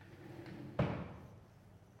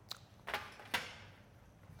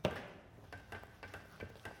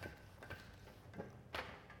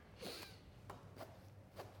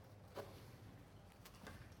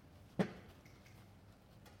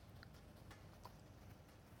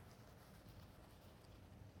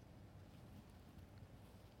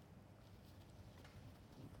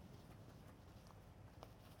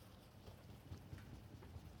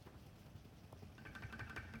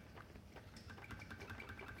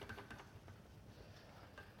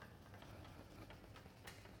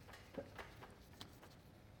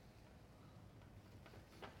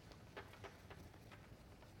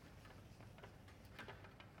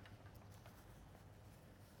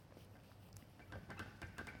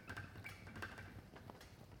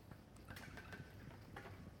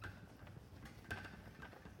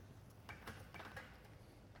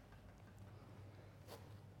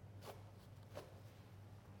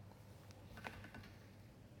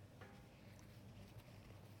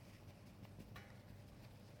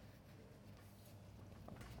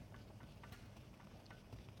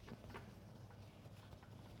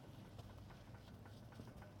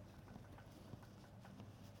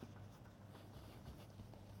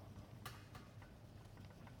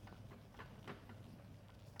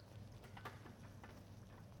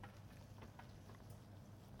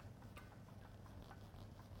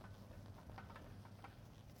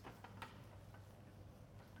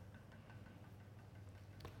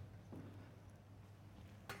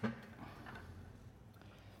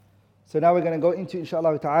 So now we're going to go into,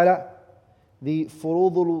 inshaAllah ta'ala, the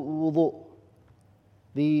furudul wudu'.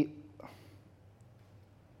 The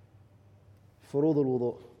furudul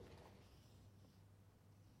wudu'.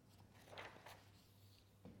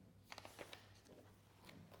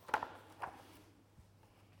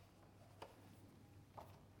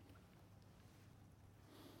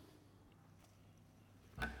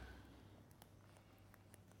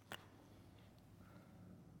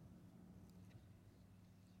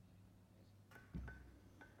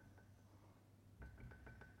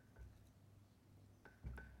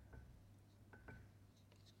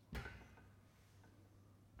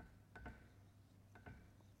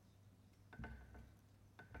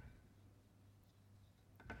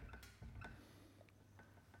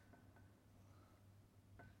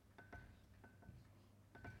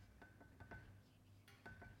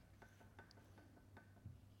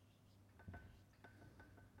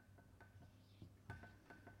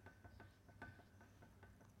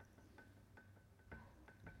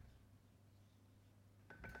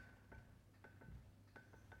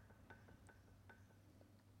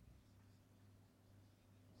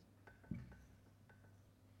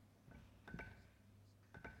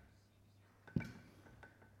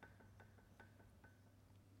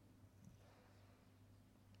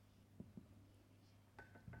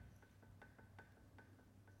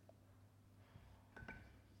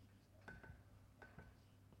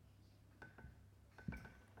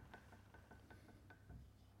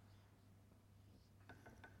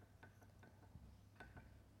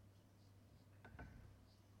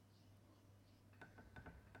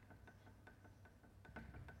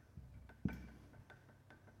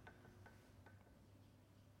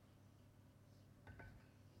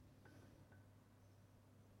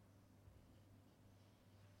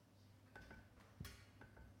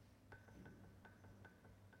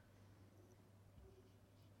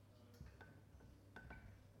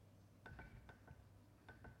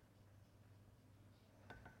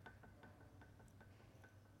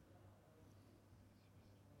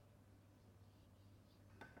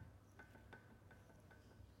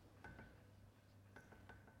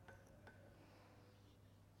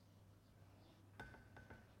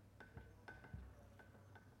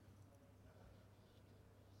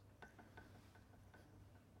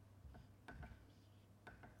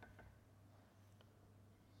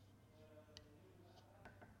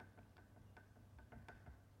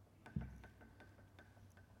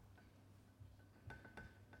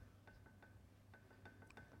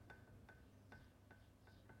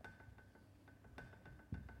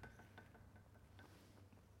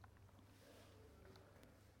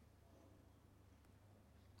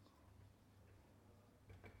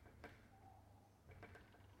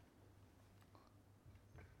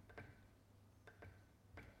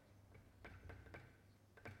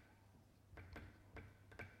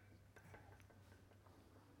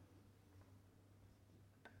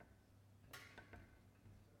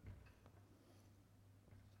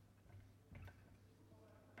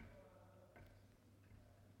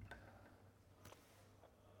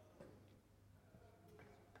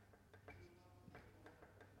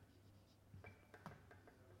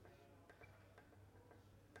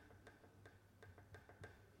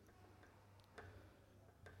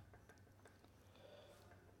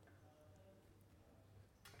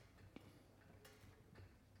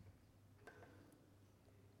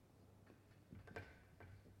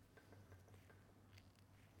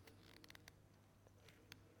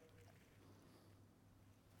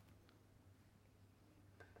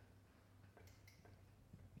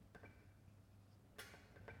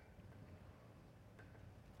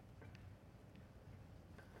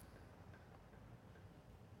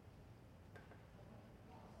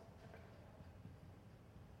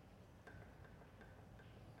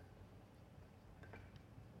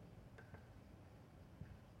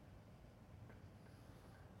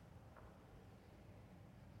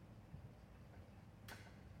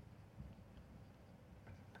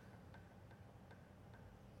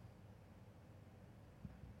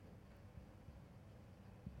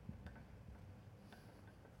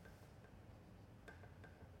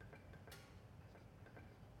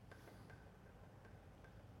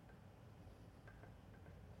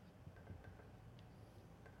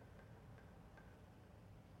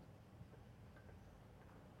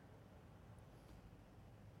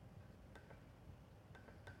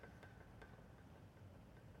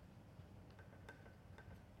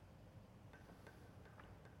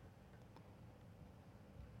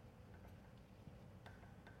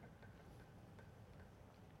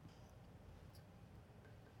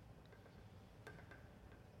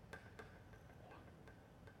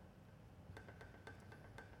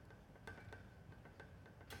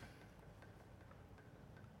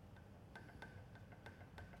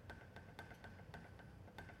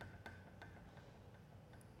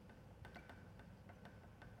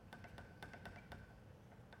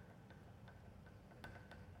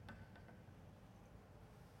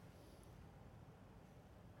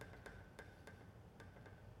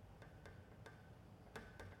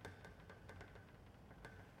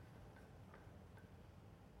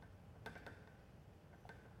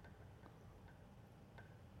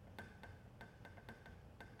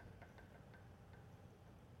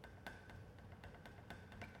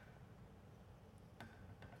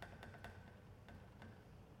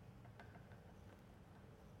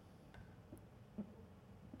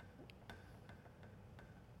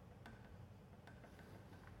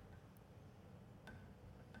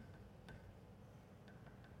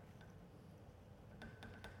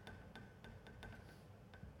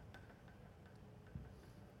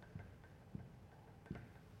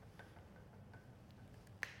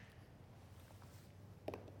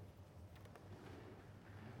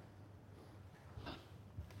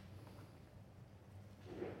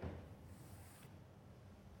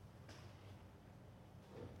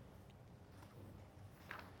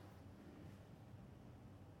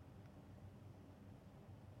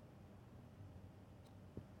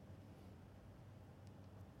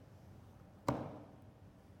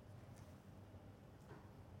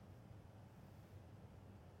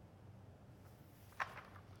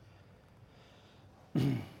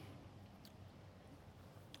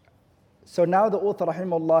 So now the author,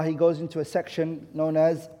 rahimahullah, he goes into a section known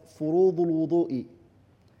as Furudul Wudu'i,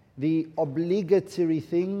 the obligatory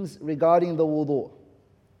things regarding the wudu'.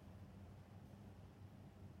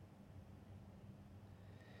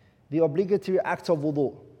 The obligatory acts of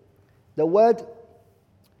wudu'. The word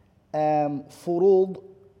furud,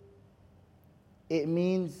 it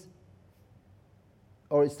means,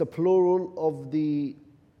 or it's the plural of the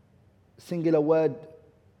singular word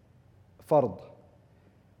fard.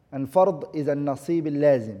 And fard is al-nasib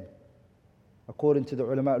al-lazim, according to the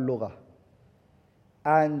ulama al-lugha.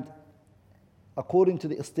 And according to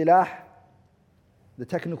the istilah, the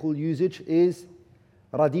technical usage is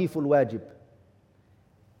radif al-wajib.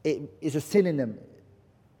 It is a synonym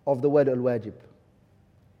of the word al-wajib.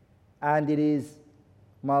 And it is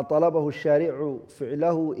ma talabahu al-shari'u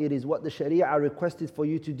fi'lahu, it is what the sharia requested for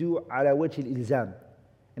you to do ala wajh al-ilzam,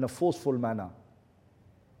 in a forceful manner.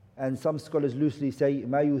 And some scholars loosely say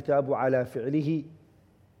ما يثاب على فعله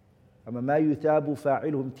أما ما يثاب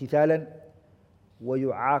فاعله امتثالا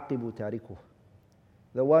ويعاقب تاركه.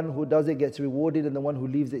 The one who does it gets rewarded and the one who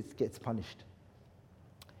leaves it gets punished.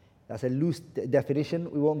 That's a loose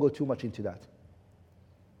definition. We won't go too much into that.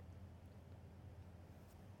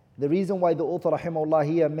 The reason why the author rahimahullah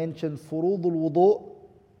here mentioned furudul wudu'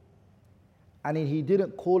 and he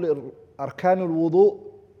didn't call it arkanul wudu'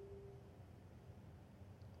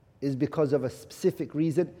 is because of a specific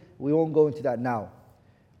reason. We won't go into that now.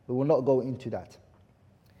 We will not go into that.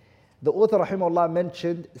 The author rahimahullah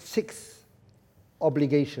mentioned 6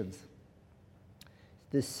 obligations.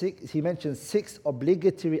 He mentioned 6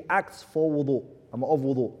 obligatory acts for wudu', of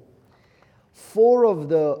wudu'. 4 of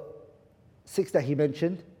the 6 that he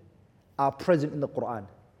mentioned are present in the Quran.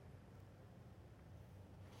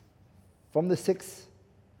 From the 6,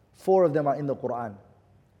 4 of them are in the Quran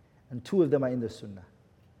and 2 of them are in the Sunnah.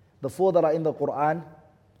 The 4 that are in the Quran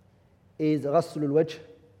is ghaslul wajh,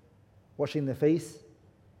 washing the face,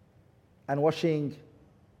 and washing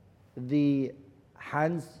the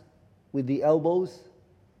hands with the elbows,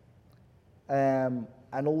 and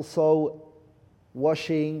also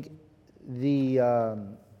washing the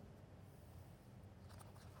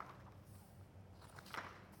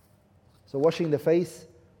washing the face,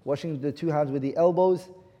 washing the 2 hands with the elbows,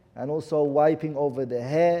 and also wiping over the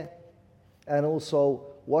hair, and also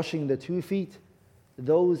washing the 2 feet.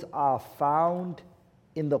 Those are found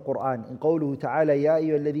in the Quran. In قوله تعالى يا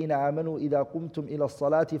أيها الذين آمنوا إذا قمتم إلى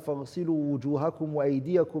الصلاة فاغسلوا وجوهكم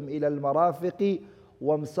وأيديكم إلى المرافق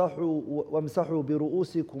وامسحوا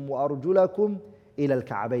برؤوسكم وأرجلكم إلى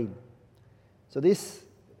الكعبين. So this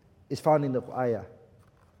is found in the ayah.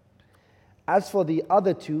 As for the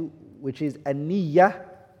other 2, which is an-niyya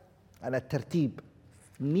and at-tartib.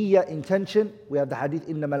 Niyya, intention, we have the hadith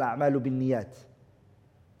إنما الأعمال بالنيات.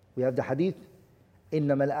 We have the hadith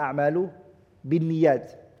إنما الأعمال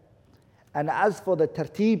بالنيات. And as for the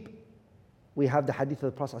tartib, we have the hadith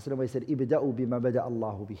of the Prophet ﷺ where he said ابدأوا بما بدأ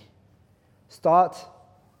الله به. Start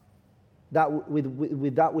that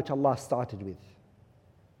with that which Allah started with.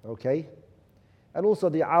 Okay? And also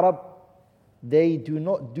the Arab, they do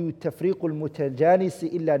not do تفريق المتجانس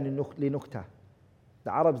إلا لنكتة.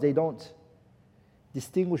 The Arabs, they don't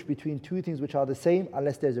distinguish between 2 things which are the same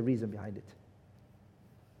unless there's a reason behind it.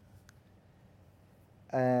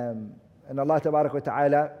 And Allah Tabarak wa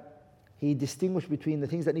Ta'ala, He distinguished between the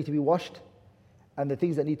things that need to be washed and the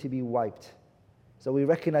things that need to be wiped. So we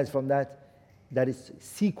recognize from that it's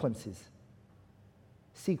sequences.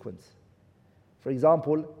 Sequence. For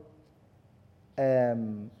example,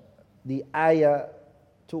 the ayah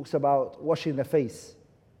talks about washing the face.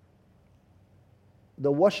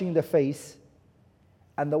 The washing the face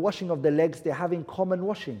and the washing of the legs, they have in common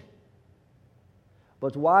washing.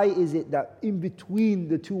 But why is it that in between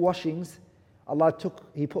the 2 washings,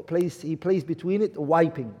 He placed between it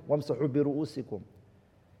wiping? وَامْسَحُوا بِرُؤُوسِكُمْ.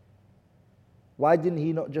 Why didn't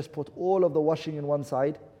He not just put all of the washing in one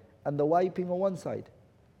side and the wiping on one side?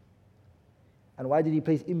 And why did He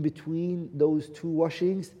place in between those 2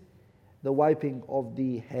 washings the wiping of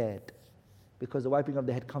the head? Because the wiping of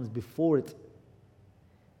the head comes before it.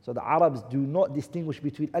 So the Arabs do not distinguish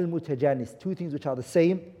between al-mutajanis, 2 things which are the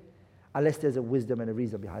same, unless there's a wisdom and a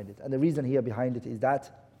reason behind it. And the reason here behind it is that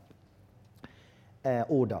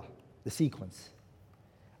order, the sequence.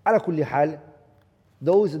 Ala kulli hal,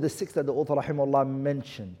 those are the 6 that the author rahimahullah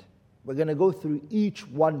mentioned. We're going to go through each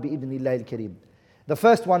one bi'idhnillahi al-kareem. The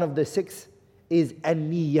first one of the 6 is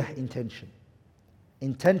an-niyyah, intention.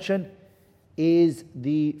 Intention is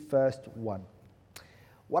the first one.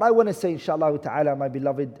 What I want to say, inshallah ta'ala, my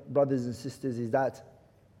beloved brothers and sisters, is that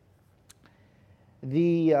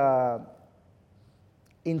the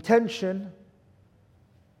intention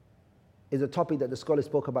is a topic that the scholars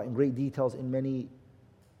spoke about in great details in many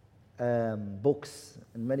books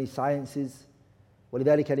and many sciences.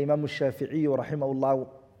 ولذلك الإمام الشافعي رحمه الله,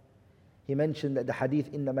 he mentioned that the hadith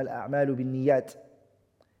إنما الأعمال بالنيات,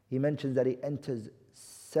 he mentions that it enters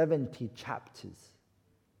 70 chapters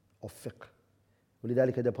of fiqh.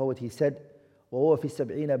 ولذلك the poet, he said وهو في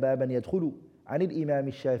 70 بابا يدخل عن الإمام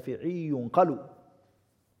الشافعي ينقل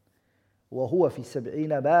وهو في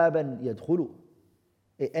 70 بابا يدخل.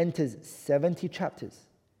 It enters 70 chapters.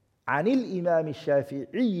 عن الإمام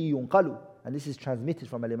الشافعي ينقل, and this is transmitted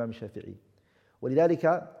from الإمام الشافعي.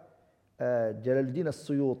 ولذلك جلال الدين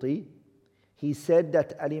السيوطي, he said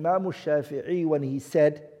that الإمام الشافعي, when he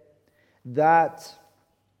said that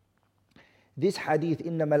this hadith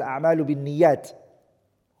إنما الأعمال بالنيات,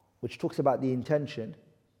 which talks about the intention,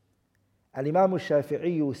 الإمام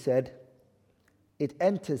الشافعي said it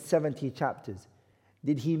enters 70 chapters.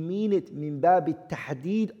 Did he mean it من باب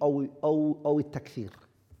التحديد أو التكثير?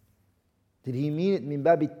 Did he mean it من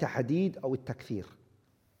باب التحديد أو التكثير?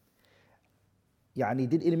 يعني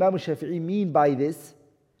did Imam al-Shafi'i mean by this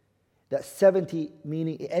that 70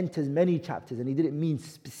 meaning it enters many chapters, and he didn't mean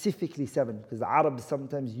specifically 7, because the Arabs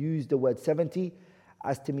sometimes use the word 70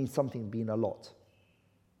 as to mean something being a lot.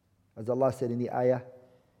 As Allah said in the ayah,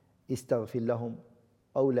 استغفر لهم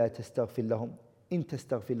أو لا تستغفر لهم إن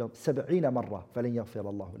تستغفر لهم 70 مرة فلن يغفر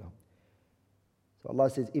الله لهم. So Allah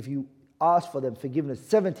says, if you ask for them forgiveness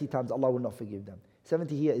 70 times, Allah will not forgive them.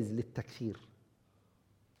 70 here is للتكثير.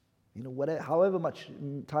 You know, whatever, however much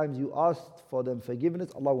times you ask for them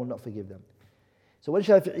forgiveness, Allah will not forgive them. So when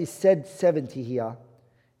Shafi'i said 70 here,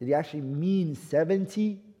 did he actually mean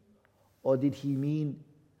 70, or did he mean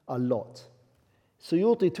a lot?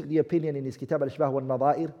 Suyuti took the opinion in his Kitab al-Ashbah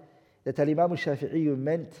wal-Nadha'ir that Imam al-Shafi'i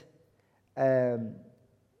meant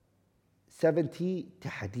 70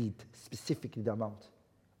 tahdid, specifically the amount.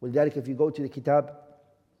 ولذلك if you go to the Kitab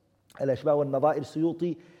al-Ashbah wal-Nadha'ir,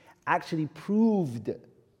 Suyuti actually proved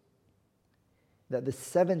that the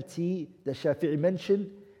 70 that Shafi'i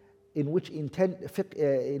mentioned, in which in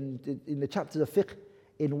the chapters of fiqh,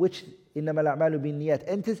 in which إنما الأعمال بالنيات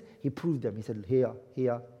enters, he proved them. He said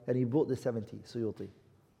here, and he brought the 70. Suyuti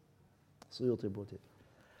brought it.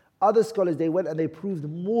 Other scholars, they went and they proved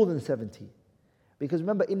more than 70, because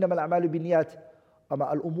remember إنما الأعمال بالنيات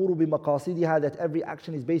الأمور بمقاصدها, that every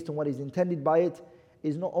action is based on what is intended by it,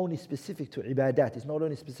 is not only specific to ibadat, it's not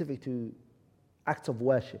only specific to acts of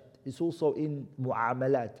worship, it's also in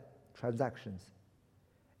mu'amalat, transactions.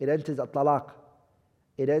 It enters al-talaq,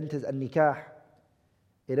 it enters al-nikah,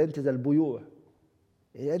 it enters al-buyu',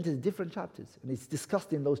 it enters different chapters, and it's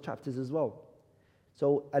discussed in those chapters as well.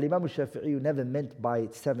 So Al-Imam al-Shafi'i never meant by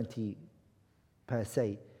it 70 per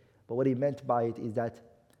se, but what he meant by it is that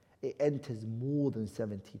it enters more than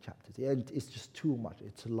 70 chapters. It's just too much,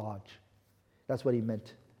 it's large. That's what he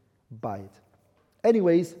meant by it.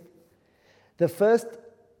 Anyways, the first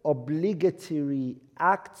obligatory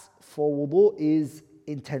act for wudu is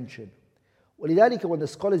intention. ولذلك when the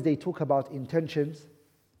scholars, they talk about intentions,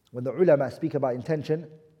 when the ulama speak about intention,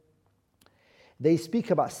 they speak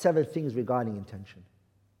about 7 things regarding intention.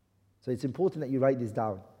 So it's important that you write this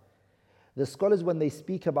down. The scholars, when they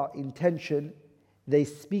speak about intention, they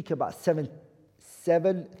speak about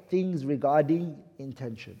seven things regarding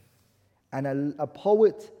intention. And a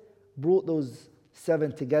poet brought those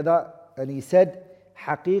 7 together, and he said,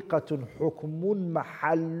 حقيقة حكم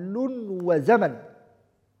محل وزمن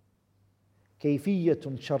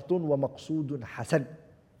كيفية شرط ومقصود حسن.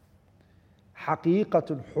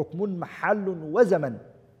 حقيقة حكم محل وزمن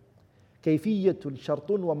كيفية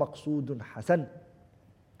شرط ومقصود حسن.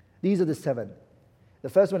 These are the 7. The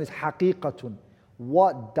first one is حقيقة.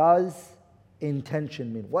 What does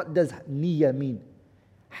intention mean? What does niyyah mean?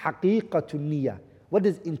 حقيقة النية. What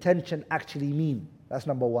does intention actually mean? That's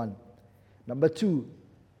number 1. Number 2,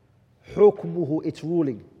 حكمه, its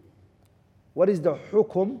ruling. What is the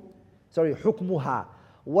حكم? حكمها.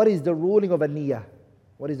 What is the ruling of a niyyah?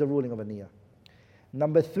 What is the ruling of a niyyah?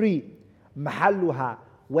 Number 3, محلها.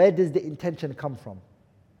 Where does the intention come from?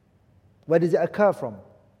 Where does it occur from?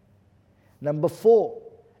 Number 4,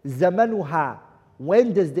 زمنها.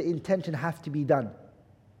 When does the intention have to be done?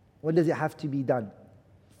 When does it have to be done?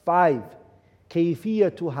 5,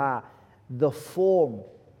 كيفيتها. The form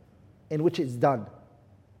in which it's done.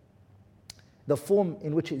 The form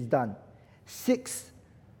in which it's done. 6,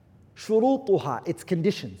 شروطها, its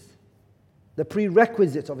conditions, the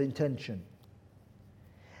prerequisites of intention.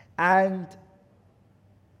 And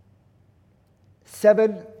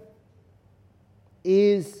 7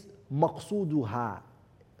 is مقصودها.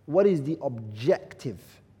 What is the objective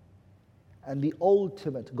and the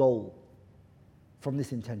ultimate goal from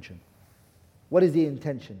this intention? What is the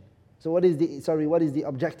intention? So what is the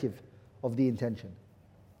objective of the intention?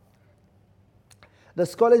 The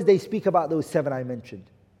scholars, they speak about those 7 I mentioned.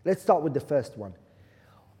 Let's start with the first one.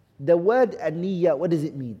 The word an-niyya, what does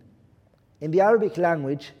it mean? In the Arabic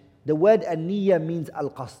language, the word an-niyya means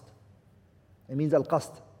al-qasd. It means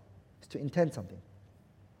al-qasd. It's to intend something.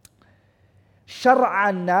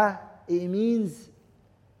 Shar'an, it means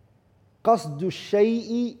qasdu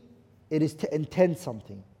shay'i, it is to intend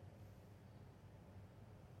something.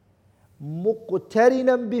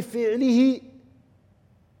 Muqtarinan bifi'lihi,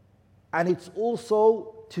 and it's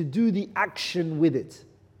also to do the action with it.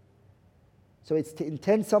 So it's to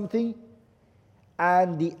intend something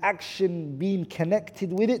and the action being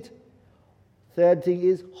connected with it. Third thing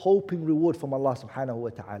is hoping reward from Allah subhanahu wa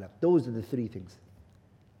ta'ala. Those are the 3 things.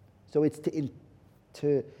 So it's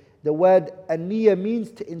the word an-niyya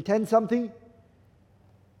means to intend something,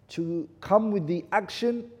 to come with the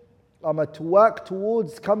action, to work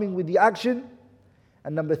towards coming with the action.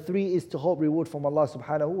 And number 3 is to hope reward from Allah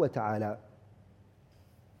subhanahu wa ta'ala.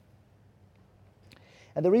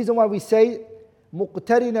 And the reason why we say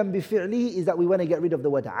muqtarinan bifi'lihi is that we want to get rid of the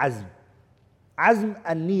word azm. Azm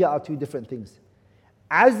and niyyah are 2 different things.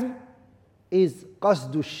 Azm is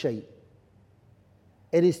qasdu shay.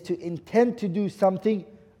 It is to intend to do something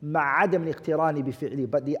مع عدم الاقتران بفعله,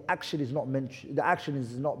 but the action is not mentioned. The action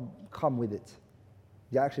is not come with it.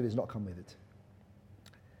 The action is not come with it.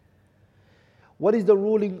 What is the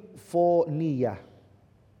ruling for niyyah?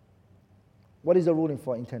 What is the ruling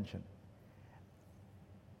for intention?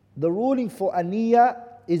 The ruling for an-niyyah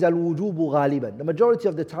is al-wujubu ghaliban. The majority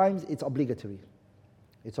of the times it's obligatory.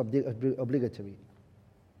 It's obligatory.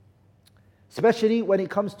 Especially when it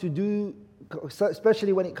comes to doing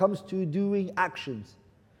actions.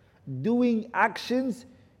 Doing actions,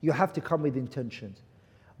 you have to come with intentions.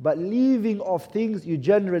 But leaving of things, you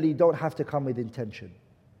generally don't have to come with intention.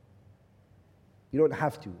 You don't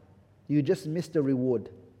have to. You just miss the reward.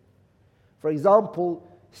 For example,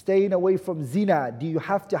 staying away from zina, do you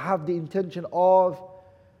have to have the intention of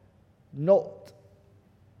not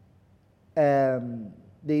the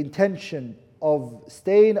intention of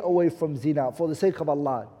staying away from zina for the sake of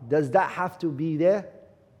Allah? Does that have to be there?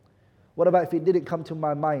 What about if it didn't come to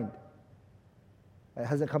my mind? It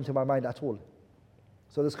hasn't come to my mind at all.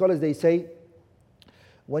 So the scholars, they say,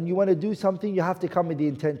 when you want to do something, you have to come with the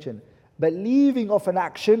intention. But leaving off an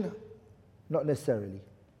action, not necessarily.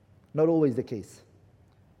 Not always the case.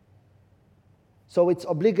 So it's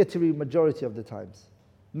obligatory majority of the times.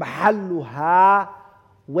 Mahalluha,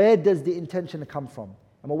 where does the intention come from?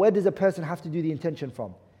 Where does a person have to do the intention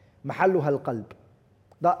from? Mahalluha al-qalb.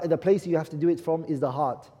 The place you have to do it from is the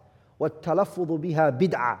heart. وَالتَّلَفُّظُ بِهَا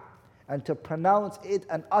بِدْعَةٌ. And to pronounce it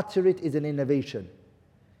and utter it is an innovation.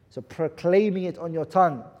 So proclaiming it on your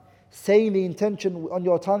tongue, saying the intention on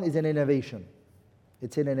your tongue is an innovation.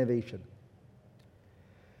 It's an innovation.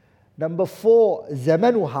 Number 4,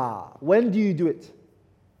 zamanuha. When do you do it?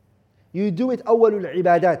 You do it awwalul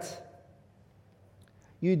ibadat.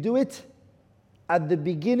 You do it at the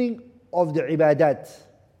beginning of the ibadat.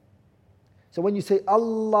 So when you say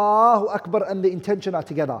Allahu Akbar and the intention are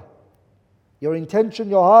together. Your intention,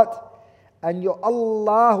 your heart, and your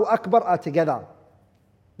Allahu Akbar are together.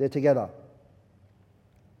 They're together.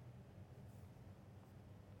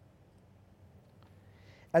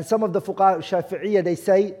 And some of the fuqaha Shafi'iyya, they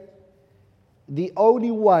say, the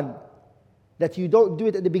only one that you don't do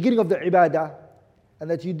it at the beginning of the ibadah and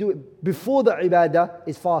that you do it before the ibadah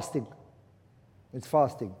is fasting. It's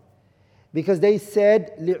fasting. Because they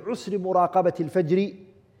said, لِعُسْرِ مُرَاقَبَةِ الْفَجْرِ,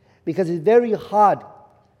 because it's very hard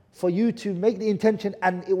for you to make the intention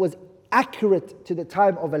and it was accurate to the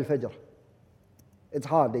time of al-fajr. It's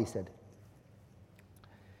hard, they said.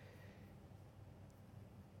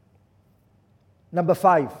 Number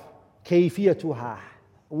 5, كَيْفِيَتُهَا.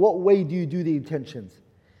 What way do you do the intentions?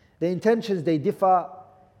 The intentions, they differ.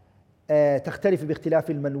 تختلف باختلاف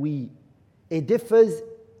المنوي. It differs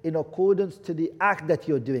in accordance to the act that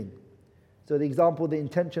you're doing. So the example, the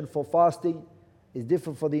intention for fasting is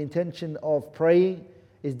different from the intention of praying,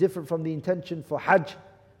 is different from the intention for Hajj.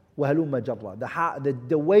 وَهَلُمَّ جَرًّا.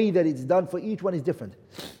 The way that it's done for each one is different.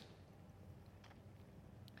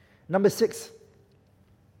 Number 6,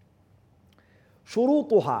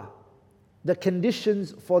 شُرُوطُهَا. The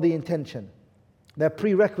conditions for the intention. The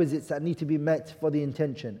prerequisites that need to be met for the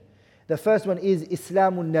intention. The first one is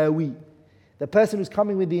Islamun Nawi. The person who's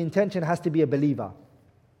coming with the intention has to be a believer.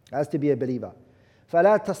 Has to be a believer.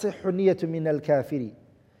 فَلَا تَصِحُّ النِّيَّةُ مِنَ الْكَافِرِ.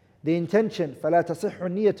 The intention, فَلَا تَصِحُّ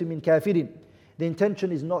النِّيَّةُ مِنْ كَافِرٍ. The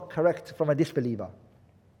intention is not correct from a disbeliever.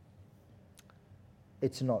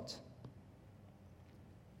 It's not.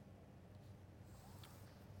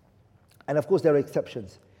 And of course there are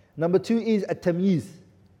exceptions. Number 2 is a tamyiz.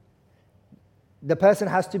 The person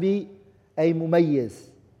has to be a mumayyiz.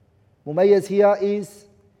 Mumayyiz here is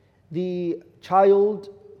the child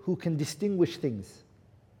who can distinguish things.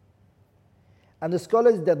 And the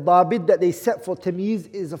scholars, the dhabit that they set for tamyiz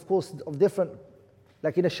is of course of different.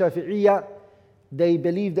 Like in al-Shafi'iyya, they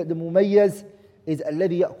believe that the mumayyiz is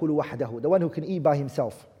الذي يأكل وحده, the one who can eat by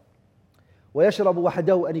himself. ويشرب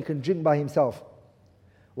وحده, and he can drink by himself.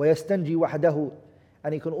 ويستنجي وحده,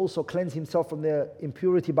 and he can also cleanse himself from the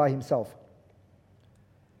impurity by himself.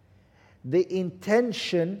 The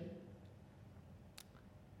intention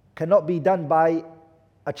cannot be done by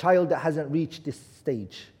a child that hasn't reached this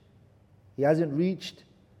stage. He hasn't reached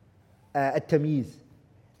a tamyiz.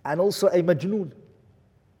 And also a majnoon,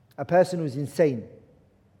 a person who's insane.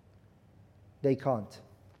 They can't.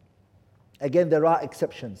 Again, there are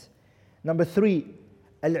exceptions. Number 3,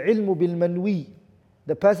 al-ilmu bil-manwi.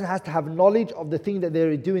 The person has to have knowledge of the thing that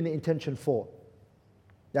they're doing the intention for.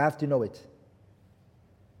 They have to know it.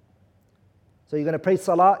 So you're going to pray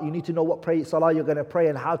salah, you need to know what salah you're going to pray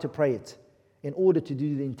and how to pray it in order to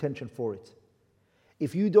do the intention for it.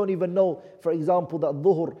 If you don't even know, for example, that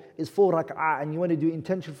dhuhr is 4 rak'ah and you want to do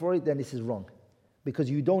intention for it, then this is wrong. Because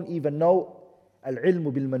you don't even know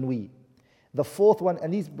al-ilmu bil-manwi. The 4th one,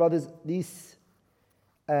 and these brothers,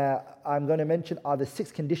 I'm going to mention are the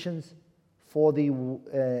 6 conditions for the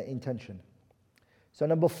intention. So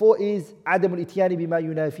number 4 is عدم الاتيان بما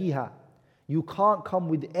ينافيها. You can't come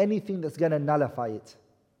with anything that's going to nullify it.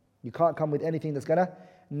 You can't come with anything that's going to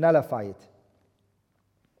nullify it.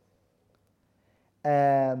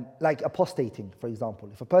 Like apostating, for example.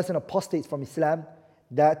 If a person apostates from Islam,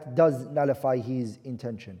 that does nullify his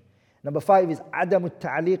intention. Number 5 is عدم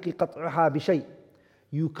التعليق قطعها بشيء.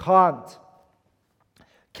 You can't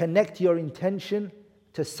connect your intention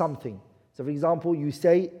to something. So for example, you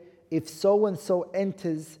say, if so and so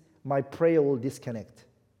enters, my prayer will disconnect.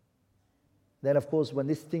 Then of course, when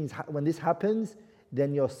this happens,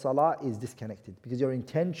 then your salah is disconnected because your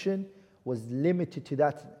intention was limited to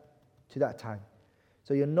that time.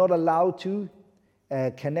 So you're not allowed to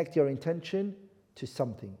connect your intention to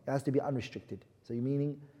something. It has to be unrestricted. So you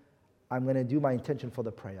meaning, I'm going to do my intention for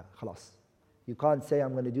the prayer. Khalas. You can't say,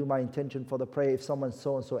 I'm going to do my intention for the prayer if someone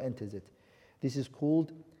so and so enters it. This is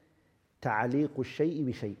called تعليق الشيء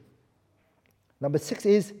بشيء. Number 6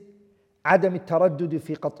 is عدم التردد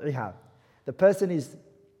في قطعها. The person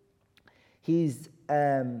he's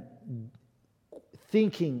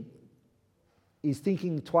thinking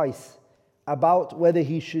twice about whether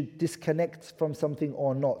he should disconnect from something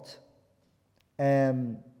or not.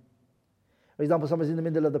 For example, someone's in the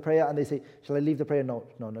middle of the prayer and they say, shall I leave the prayer? No,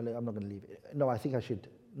 I'm not going to leave it. No, I think I should.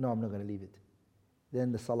 No, I'm not going to leave it.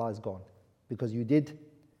 Then the salah is gone because you did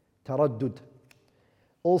taraddud.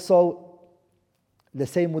 Also, the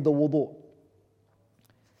same with the wudu.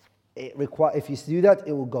 If you do that,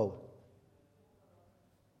 it will go.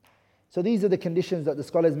 So these are the conditions that the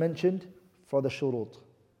scholars mentioned for the shurut.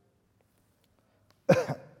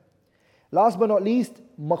 Last but not least,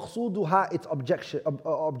 maqsuduha, its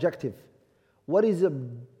objective. What is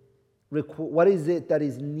it that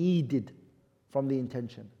is needed from the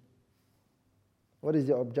intention? What is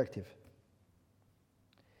the objective?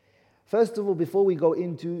 First of all, before we go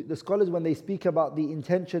into, the scholars, when they speak about the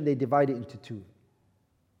intention, they divide it into 2.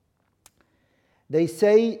 They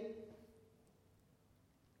say,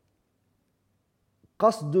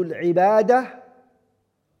 قصد العبادة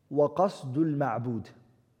وقصد المعبود.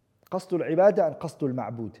 قصد العبادة and قصد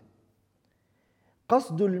المعبود.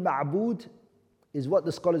 قصد المعبود is what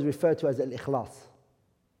the scholars refer to as al-ikhlas.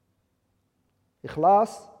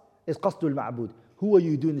 Ikhlas is قصد المعبود. Who are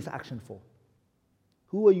you doing this action for?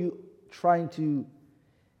 Who are you trying to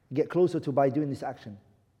get closer to by doing this action?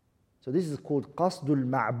 So this is called قصد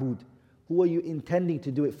المعبود. Who are you intending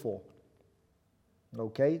to do it for?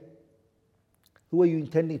 Okay? Who are you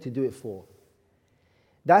intending to do it for?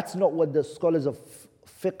 That's not what the scholars of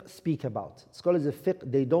fiqh speak about. Scholars of fiqh,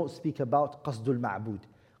 they don't speak about qasdul ma'bud.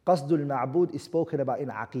 Qasdul ma'bud is spoken about in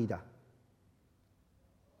aqidah.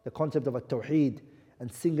 The concept of at-tawheed and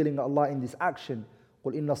singling Allah in this action.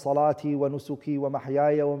 قُلْ إِنَّ صَلَاتِي وَنُسُكِي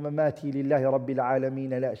وَمَحْيَايَ وَمَمَاتِي لِلَّهِ رَبِّ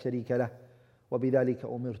الْعَالَمِينَ لَا شَرِيكَ لَهُ وَبِذَلِكَ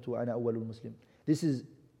أُمِرْتُ أَنَا أَوَّلُ الْمُسْلِمِينَ. This is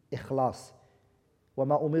ikhlas.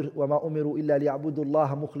 وما أمروا إلا ليعبدوا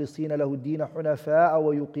الله مخلصين له الدين حنفاء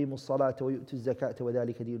ويقيموا الصلاة ويؤتوا الزكاة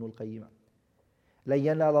وذلك دين القيم. لن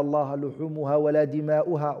ينال الله لحومها ولا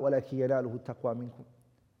دماؤها ولكن يناله التقوى منكم.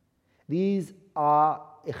 These are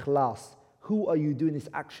ikhlas. Who are you doing this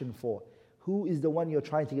action for? Who is the one you're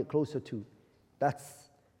trying to get closer to? That's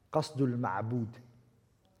qasdul ma'bud.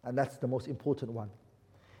 And that's the most important one.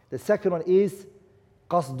 The second one is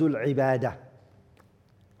qasdul ibadah.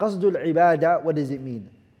 Qasdul ibadah, what does it mean?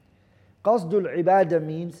 Qasdul ibadah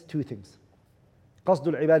means two things.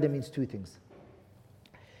 Qasdul ibadah means two things.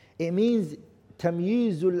 It means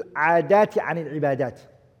tamyizul adati anil ibadat.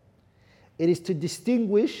 It is to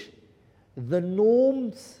distinguish the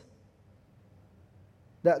norms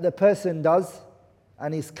that the person does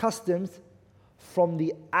and his customs from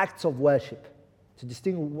the acts of worship. To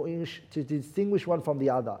distinguish one from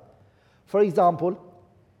the other. For example,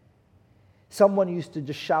 someone used to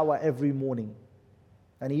just shower every morning,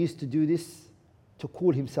 and he used to do this to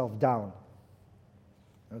cool himself down.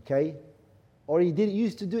 Okay? Or he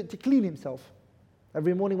used to do it to clean himself.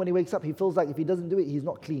 Every morning when he wakes up, he feels like if he doesn't do it, he's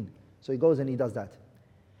not clean. So he goes and he does that.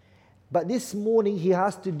 But this morning he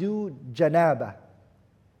has to do janaba.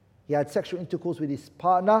 He had sexual intercourse with his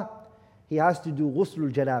partner. He has to do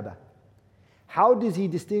ghuslul janaba. How does he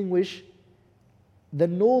distinguish the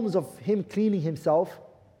norms of him cleaning himself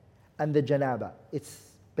and the janaba?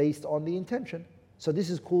 It's based on the intention. So this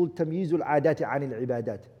is called tamyizul adati anil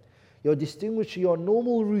ibadat. You're distinguishing your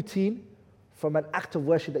normal routine from an act of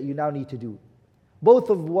worship that you now need to do. Both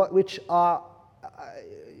of which are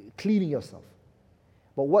cleaning yourself.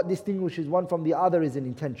 But what distinguishes one from the other is an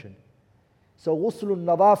intention. So ghuslul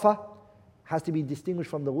nadafa has to be distinguished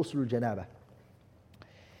from the ghuslul janaba.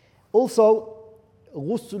 Also,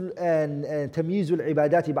 ghusl and tamyizul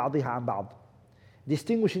ibadati ba'diha an ba'd.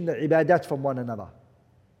 Distinguishing the ibadat from one another.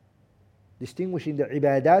 Distinguishing the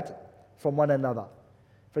ibadat from one another.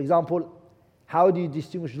 For example, how do you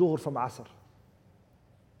distinguish dhuhr from asr?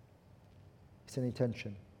 It's an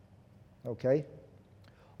intention. Okay?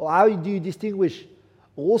 Or how do you distinguish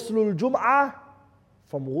ghuslul jum'ah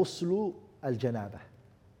from ghuslu al-janabah?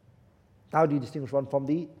 How do you distinguish one from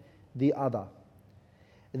the other?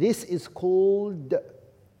 This is called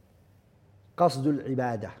qasdul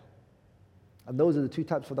ibadah. And those are the two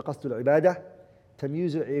types for the qasdul ibadah.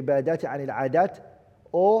 Tamyizul ibadati anil adat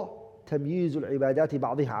or tamyizul ibadati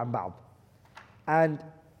ba'diha an ba'd. And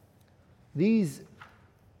these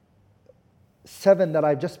 7 that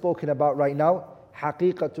I've just spoken about right now,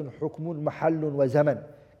 حقيقة حكم محل وزمن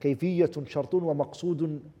كيفية شرط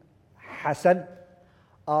ومقصود حسن,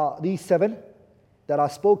 these 7 that are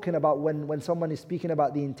spoken about when someone is speaking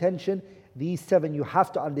about the intention. These 7 you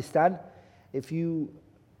have to understand. If you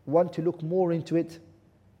want to look more into it,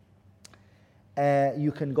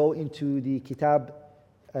 you can go into the kitab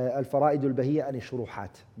al-Fara'id al-Bahiyya and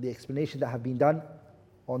al-Shuruhat, the explanation that have been done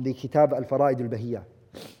on the kitab al-Fara'id al-Bahiyya.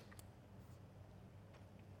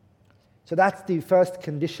 So that's the first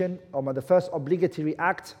condition, or the first obligatory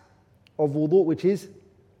act of wudu, which is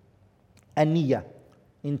an-niyya,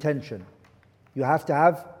 intention. You have to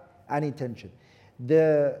have an intention.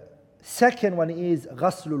 The second one is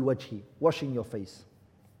ghaslul wajhi, washing your face.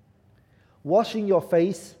 Washing your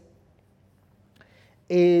face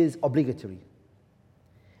is obligatory.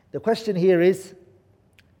 The question here is,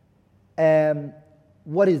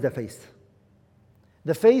 what is the face?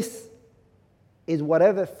 The face is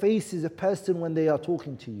whatever faces a person when they are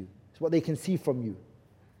talking to you. It's what they can see from you.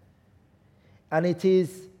 And it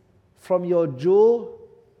is from your jaw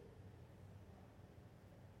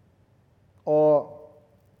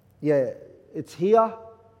it's here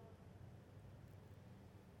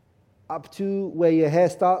up to where your hair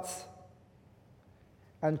starts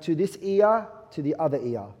and to this ear to the other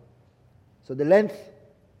ear. So the length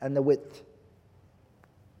and the width.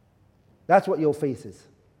 That's what your face is.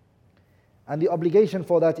 And the obligation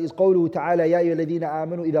for that is قوله تعالى يا أيها الذين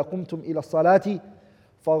آمنوا إذا قمتم إلى الصلاة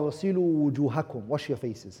فاغسلوا وجوهكم. Wash your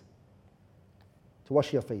faces. To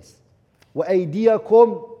wash your face.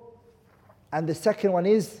 وأيديكم. And the second one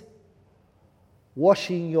is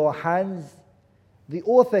washing your hands. The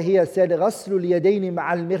author here said غسل اليدين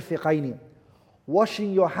مع المرفقين.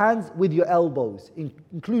 Washing your hands with your elbows,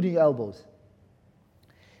 including elbows.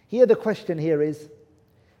 Here the question here is,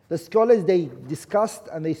 the scholars, they discussed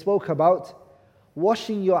and they spoke about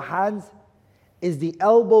washing your hands. Is the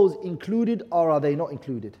elbows included or are they not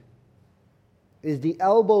included? Is the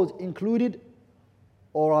elbows included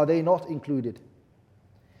or are they not included?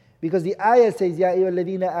 Because the ayah says, يَا أَيُّهَا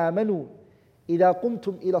الَّذِينَ آمَنُوا إِذَا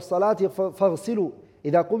قُمْتُمْ إِلَى الصَّلَاةِ فَاغْسِلُوا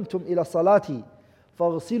إِذَا قُمْتُمْ إِلَى الصَّلَاةِ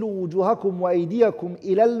فَاغْسِلُوا وُجُوهَكُمْ وَأَيْدِيَكُمْ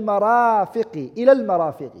إِلَى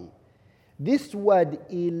الْمَرَافِقِ. This word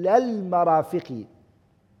إِلَى الْمَرَافِقِ,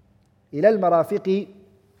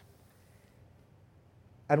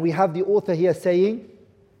 and we have the author here saying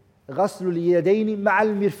غَسْلُ الْيَدَيْنِ مَعَ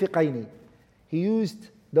الْمِرْفِقَيْنِ. He used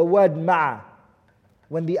the word مَعَ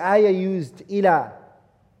when the ayah used إِلَى.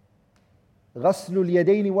 غَسْلُ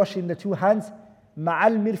الْيَدَيْنِ, washing the two hands, مَعَ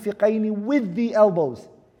الْمِرْفِقَيْنِ, with the elbows.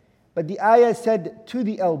 But the ayah said to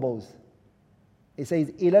the elbows. It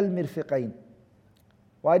says إِلَى الْمِرْفِقَيْنِ.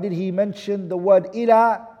 Why did he mention the word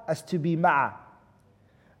إِلَى as to be ma'a?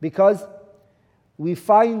 Because we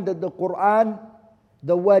find that the Quran,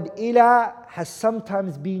 the word إِلَى has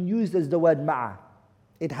sometimes been used as the word ma'a.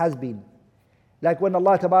 It has been. Like when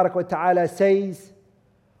Allah Tabarak wa Ta'ala says,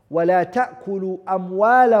 وَلَا تَأْكُلُوا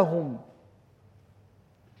أَمْوَالَهُمْ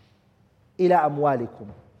إِلَى أَمْوَالِكُمْ.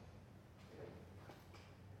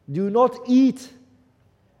 Do not eat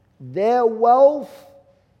their wealth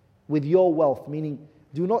with your wealth. Meaning,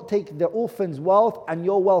 do not take the orphan's wealth and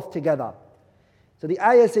your wealth together. So the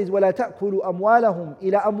ayah says, وَلَا تَأْكُلُوا أَمْوَالَهُمْ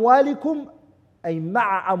إِلَى أَمْوَالِكُمْ أي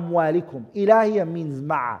مَعَ أَمْوَالِكُمْ. إِلَى here means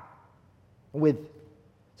مَعَ, with.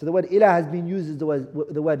 So the word إِلَى has been used as the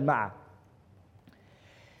word مَعَ.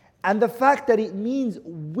 And the fact that it means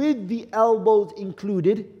with the elbows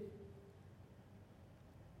included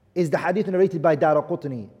is the hadith narrated by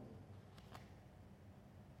Daraqutni.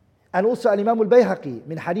 And also Imam al-Bayhaqi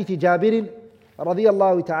من حديث جابر رضي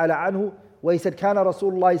الله تعالى عنه, where he said كان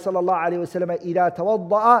رسول الله صلى الله عليه وسلم إذا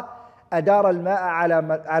توضأ أدار الماء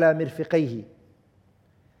على مرفقيه.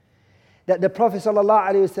 That the Prophet صلى الله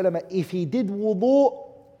عليه وسلم, if he did wudu,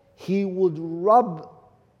 he would rub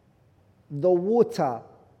the water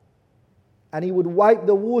and he would wipe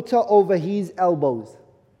the water over his elbows.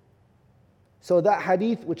 So that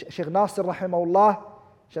hadith, which Shaykh Nasir rahimahullah,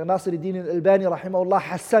 Shaykh Nasir al-Din al-Albani rahimahullah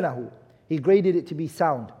hassanahu, he graded it to be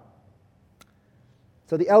sound.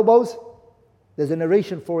 So the elbows, there's a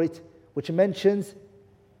narration for it which mentions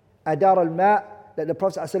adar al-ma', that the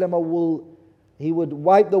Prophet ﷺ he would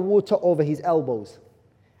wipe the water over his elbows.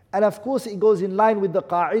 And of course it goes in line with the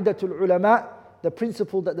qa'idatul ulama, the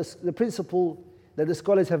principle that the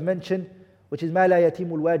scholars have mentioned, which is ma la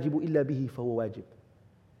yatimul wajibu illa bihi fahuwa wajib.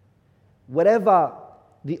 Whatever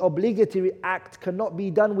the obligatory act cannot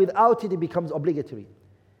be done without it, it becomes obligatory.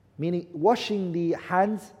 Meaning washing the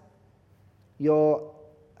hands, your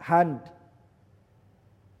hand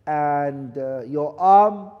and your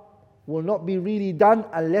arm will not be really done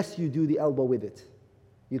unless you do the elbow with it.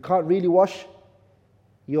 You can't really wash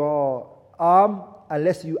your arm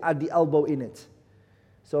unless you add the elbow in it.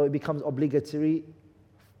 So it becomes obligatory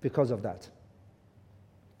because of that.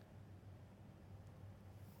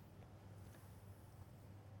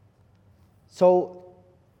 So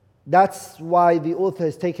that's why the author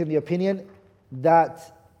has taken the opinion that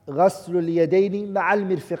غسل اليدين مع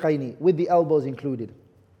المرفقين, with the elbows included.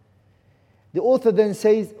 The author then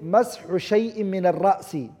says مسح شيء من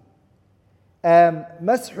الرأس.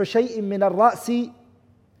 مسح شيء من الرأس,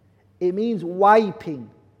 it means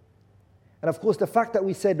wiping. And of course the fact that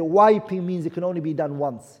we said wiping means it can only be done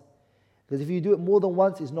once. Because if you do it more than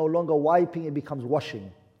once, it's no longer wiping, it becomes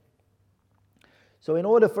washing. So in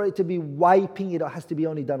order for it to be wiping, it has to be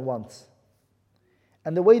only done once.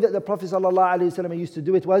 And the way that the Prophet ﷺ used to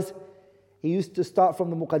do it was, he used to start from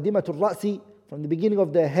the muqaddimatul ra'si, from the beginning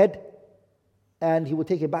of the head, and he would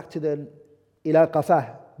take it back to the ila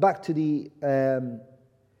qafah, back to the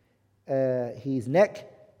his neck,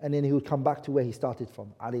 and then he would come back to where he started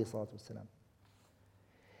from, alayhi salatu wasalam.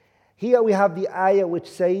 Here we have the ayah which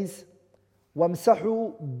says,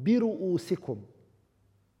 وَامْسَحُوا بِرُؤُوسِكُمْ.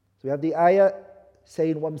 So we have the ayah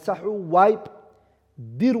saying, وَامْسَحُوا, wipe,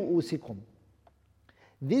 بِرُؤُوسِكُمْ.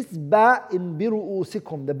 This ba in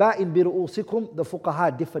biru'usikum, the ba in biru'usikum, the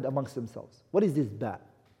fuqaha differed amongst themselves. What is this ba?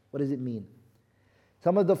 What does it mean?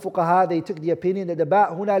 Some of the fuqaha, they took the opinion that the ba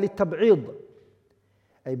huna litab'id,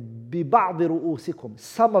 ay biba'd ru'usikum,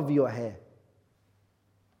 some of your hair.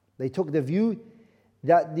 They took the view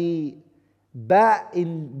that the ba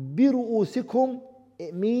in biru'usikum,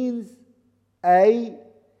 it means ay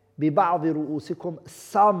biba'd ru'usikum,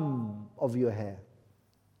 some of your hair.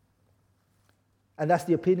 And that's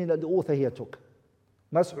the opinion that the author here took.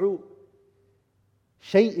 Mas'u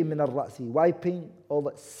shay'in min al-ra'si, wiping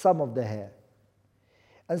over some of the hair.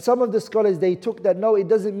 And some of the scholars, they took that, no, it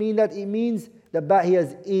doesn't mean that, it means the ba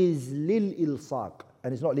here is lil ilsaq,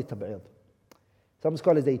 and it's not li tab'id. Some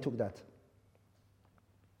scholars, they took that.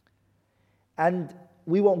 And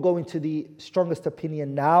we won't go into the strongest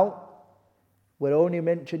opinion now. We're only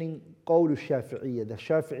mentioning qawl al-Shafi'iyya. The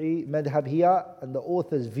Shafi'i madhab here, and the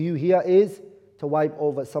author's view here is to wipe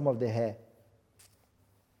over some of the hair.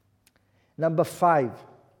 Number 5.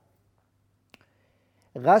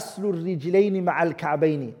 غسل الرجلين مع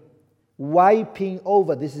الكعبين, wiping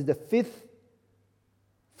over. This is the 5th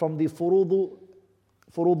from the furud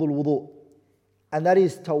al-wudu, and that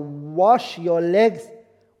is to wash your legs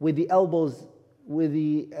with the elbows, with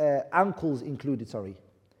the ankles included.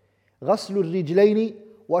 غسل الرجلين,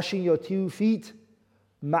 washing your 2 feet,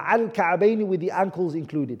 مع الكعبين, with the ankles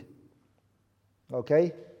included.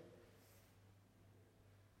 Okay?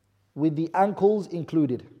 With the ankles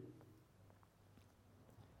included.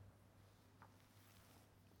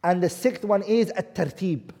 And the sixth one is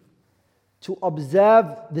at-tartib, to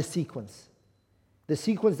observe the sequence. The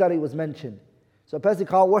sequence that it was mentioned. So a person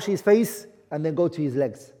can't wash his face and then go to his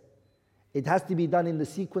legs. It has to be done in the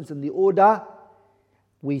sequence and the order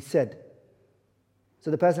we said. So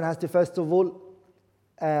the person has to first of all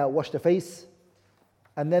wash the face,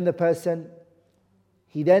 and then the person,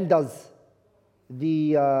 he then does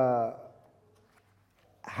the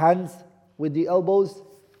hands with the elbows,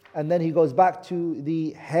 and then he goes back to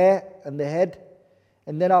the hair and the head,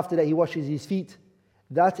 and then after that he washes his feet.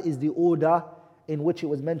 That is the order in which it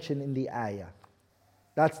was mentioned in the ayah.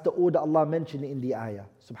 That's the order Allah mentioned in the ayah,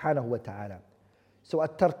 subhanahu wa ta'ala. So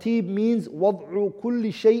at-tartib means وَضْعُ كُلِّ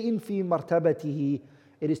شَيْءٍ فِي مَرْتَبَتِهِ.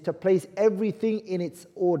 It is to place everything in its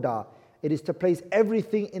order. It is to place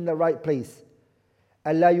everything in the right place.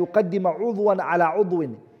 أَلَّا يُقَدِّمَ عُضْوًا عَلَى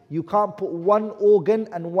عُضْوٍ. You can't put one organ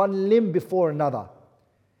and one limb before another.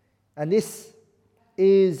 And this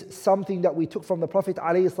is something that we took from the Prophet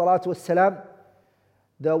ﷺ.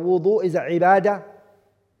 The wudu is a ibadah,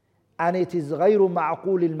 and it is غَيْرُ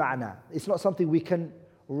مَعْقُولِ الْمَعْنَى. It's not something we can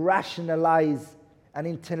rationalize and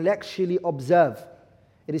intellectually observe.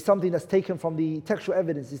 It is something that's taken from the textual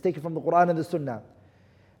evidence. It's taken from the Quran and the Sunnah.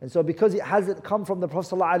 And so because it hasn't come from the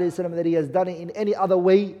Prophet ﷺ that he has done it in any other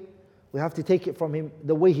way, we have to take it from him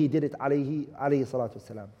the way he did it, alayhi salatu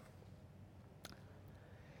wasalam.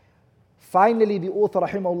 Finally, the author,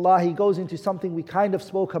 rahimahullah, he goes into something we kind of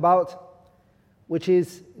spoke about, which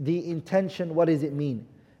is the intention. What does it mean?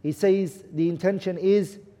 He says the intention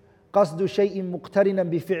is قصد شيء مقترنا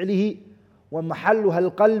بفعله ومحلها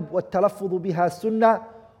القلب والتلفظ بها السنة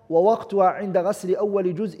ووقتها عند غسل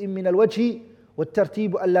أول جزء من الوجه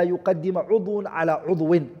والترتيب ألا يقدم عضو على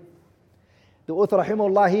عضو. The author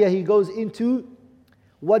rahimahullah here, he goes into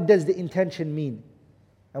what does the intention mean,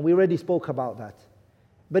 and we already spoke about that.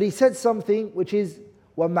 But he said something which is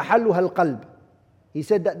ومحلها القلب. He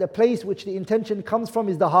said that the place which the intention comes from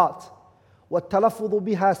is the heart. والتلفظ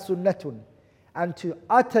بها سنة. And to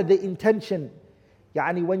utter the intention,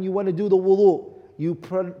 يعني when you want to do the wudu, you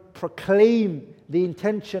proclaim the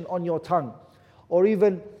intention on your tongue. Or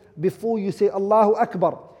even before you say Allahu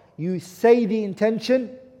Akbar, you say the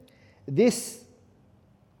intention. This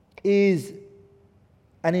is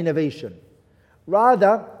an innovation.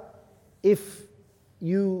 Rather, if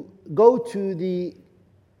you go to the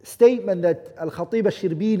statement that Al-Khatib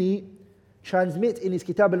al-Shirbini transmits in his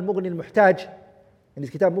Kitab al-Mughni al-Muhtaj, in his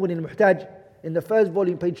Kitab al-Mughni al-Muhtaj, in the first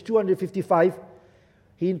volume, page 255,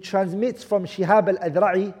 he transmits from Shihab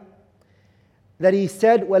al-Adra'i that he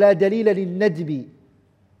said, وَلَا دَلِيلَ لِلنَّدْبِ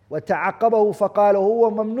وتعقبه فقال هو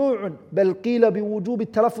ممنوع بل قيل بوجوب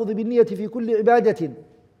التلفظ بالنية في كل عبادة.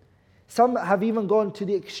 Some have even gone to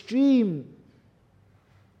the extreme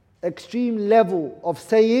level of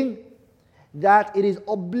saying that it is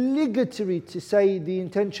obligatory to say the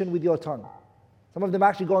intention with your tongue. Some of them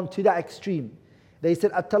actually gone to that extreme. They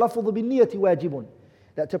said التلفظ بالنية واجب,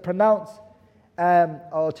 that to pronounce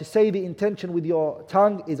or to say the intention with your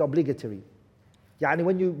tongue is obligatory. يعني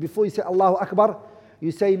when you, before you say Allahu Akbar,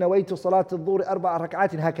 you say نويت صلاة الظهر 4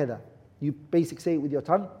 ركعات هكذا. You basically say it with your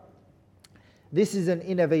tongue. This is an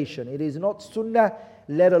innovation. It is not sunnah,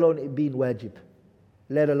 let alone it being wajib.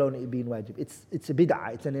 Let alone it being wajib. It's a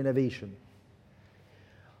bid'ah, it's an innovation.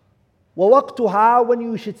 ووقتها, when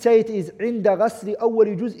you should say it, is عند غسل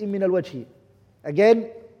أول جزء من الوجه. Again,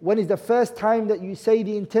 when is the first time that you say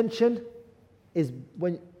the intention? Is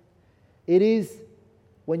when it is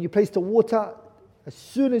when you place the water. As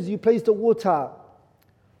soon as you place the water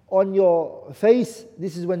on your face,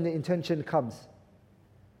 this is when the intention comes.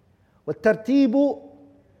 والترتيب,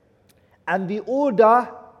 and the order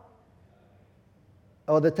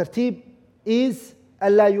or the tartib is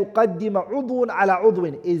ألا يقدم عضو على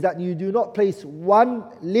عضو, is that you do not place one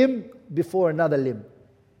limb before another limb.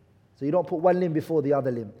 So you don't put one limb before the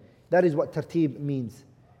other limb. That is what tartib means,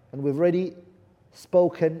 and we've already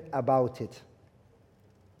spoken about it.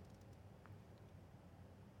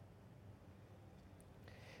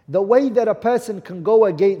 The way that a person can go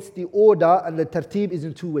against the order and the tartib is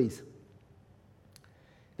in two ways.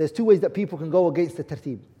 There's two ways that people can go against the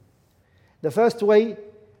tartib. The first way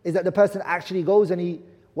is that the person actually goes and he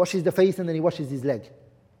washes the face and then he washes his leg.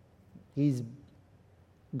 He's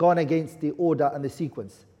gone against the order and the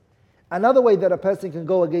sequence. Another way that a person can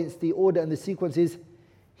go against the order and the sequence is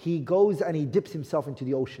he goes and he dips himself into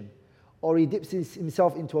the ocean, or he dips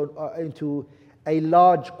himself into a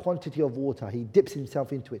large quantity of water. He dips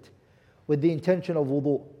himself into it with the intention of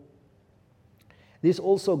wudu. This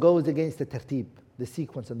also goes against the tartib. the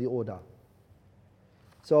sequence and the order.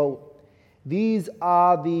 So these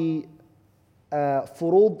are the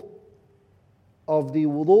furud of the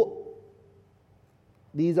wudu.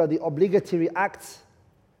 These are the obligatory acts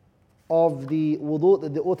of the wudu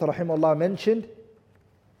that the author rahimahullah mentioned.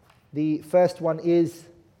 The first one is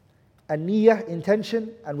an-niyyah,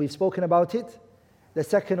 intention, and we've spoken about it. The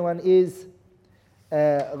second one is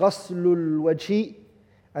ghaslul wajhi,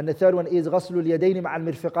 and the third one is ghaslul yadayni ma'al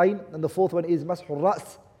mirfiqayn, and the fourth one is mashul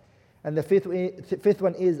ra's, and the fifth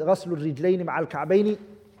one is ghaslul rijlayni ma'al ka'bayni,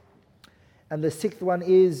 and the sixth one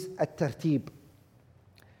is at-tartib.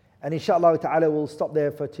 And inshallah ta'ala we'll stop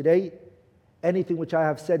there for today. Anything which I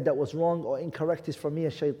have said that was wrong or incorrect is from me,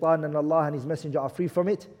 as shaitan and Allah and His Messenger are free from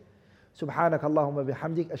it. سبحانك اللهم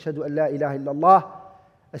بحمدك أشهد أن لا إله إلا الله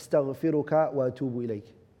أستغفرك وأتوب إليك.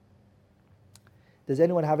 Does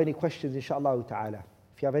anyone have any questions, inshallah ta'ala?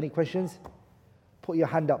 If you have any questions, put your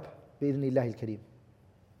hand up. بإذن الله الكريم.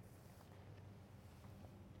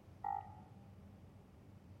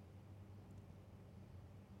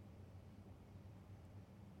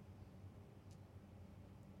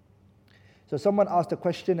 So someone asked a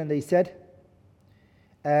question and they said,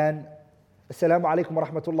 and Assalamu alaikum wa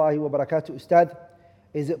rahmatullahi wa barakatuh, Ustad,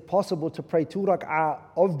 is it possible to pray 2 rak'ah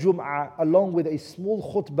of Jum'ah along with a small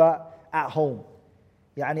khutbah at home?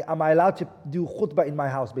 Yani, am I allowed to do khutbah in my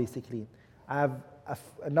house basically? I have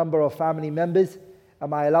a number of family members.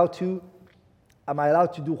 Am I allowed to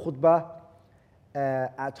do khutbah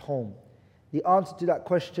at home? The answer to that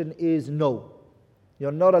question is no.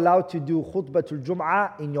 You're not allowed to do khutbatul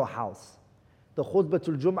Jum'ah in your house. The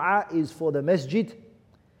khutbatul Jum'ah is for the masjid.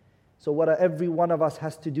 So what every one of us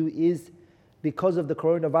has to do is, because of the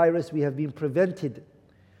coronavirus, we have been prevented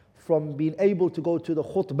from being able to go to the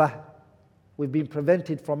khutbah. We've been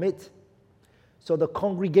prevented from it. So the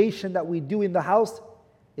congregation that we do in the house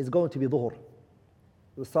is going to be dhuhr.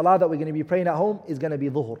 The salah that we're going to be praying at home is going to be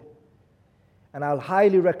dhuhr. And I'll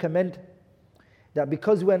highly recommend that,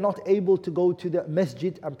 because we're not able to go to the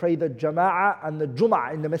masjid and pray the jama'ah and the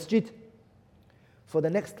Jum'ah in the masjid, for the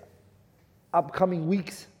next upcoming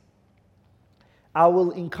weeks, I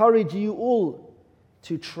will encourage you all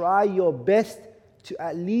to try your best to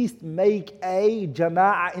at least make a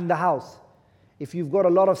jama'ah in the house. If you've got a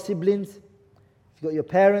lot of siblings, if you've got your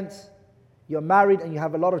parents, you're married and you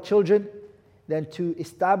have a lot of children, then to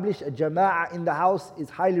establish a jama'ah in the house is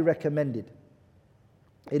highly recommended.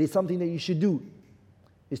 It is something that you should do,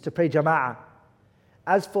 is to pray jama'ah.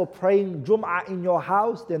 As for praying Jum'ah in your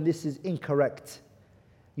house, then this is incorrect.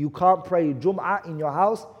 You can't pray Jum'ah in your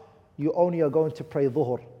house. You only are going to pray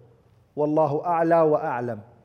dhuhr. Wallahu a'la wa a'lam.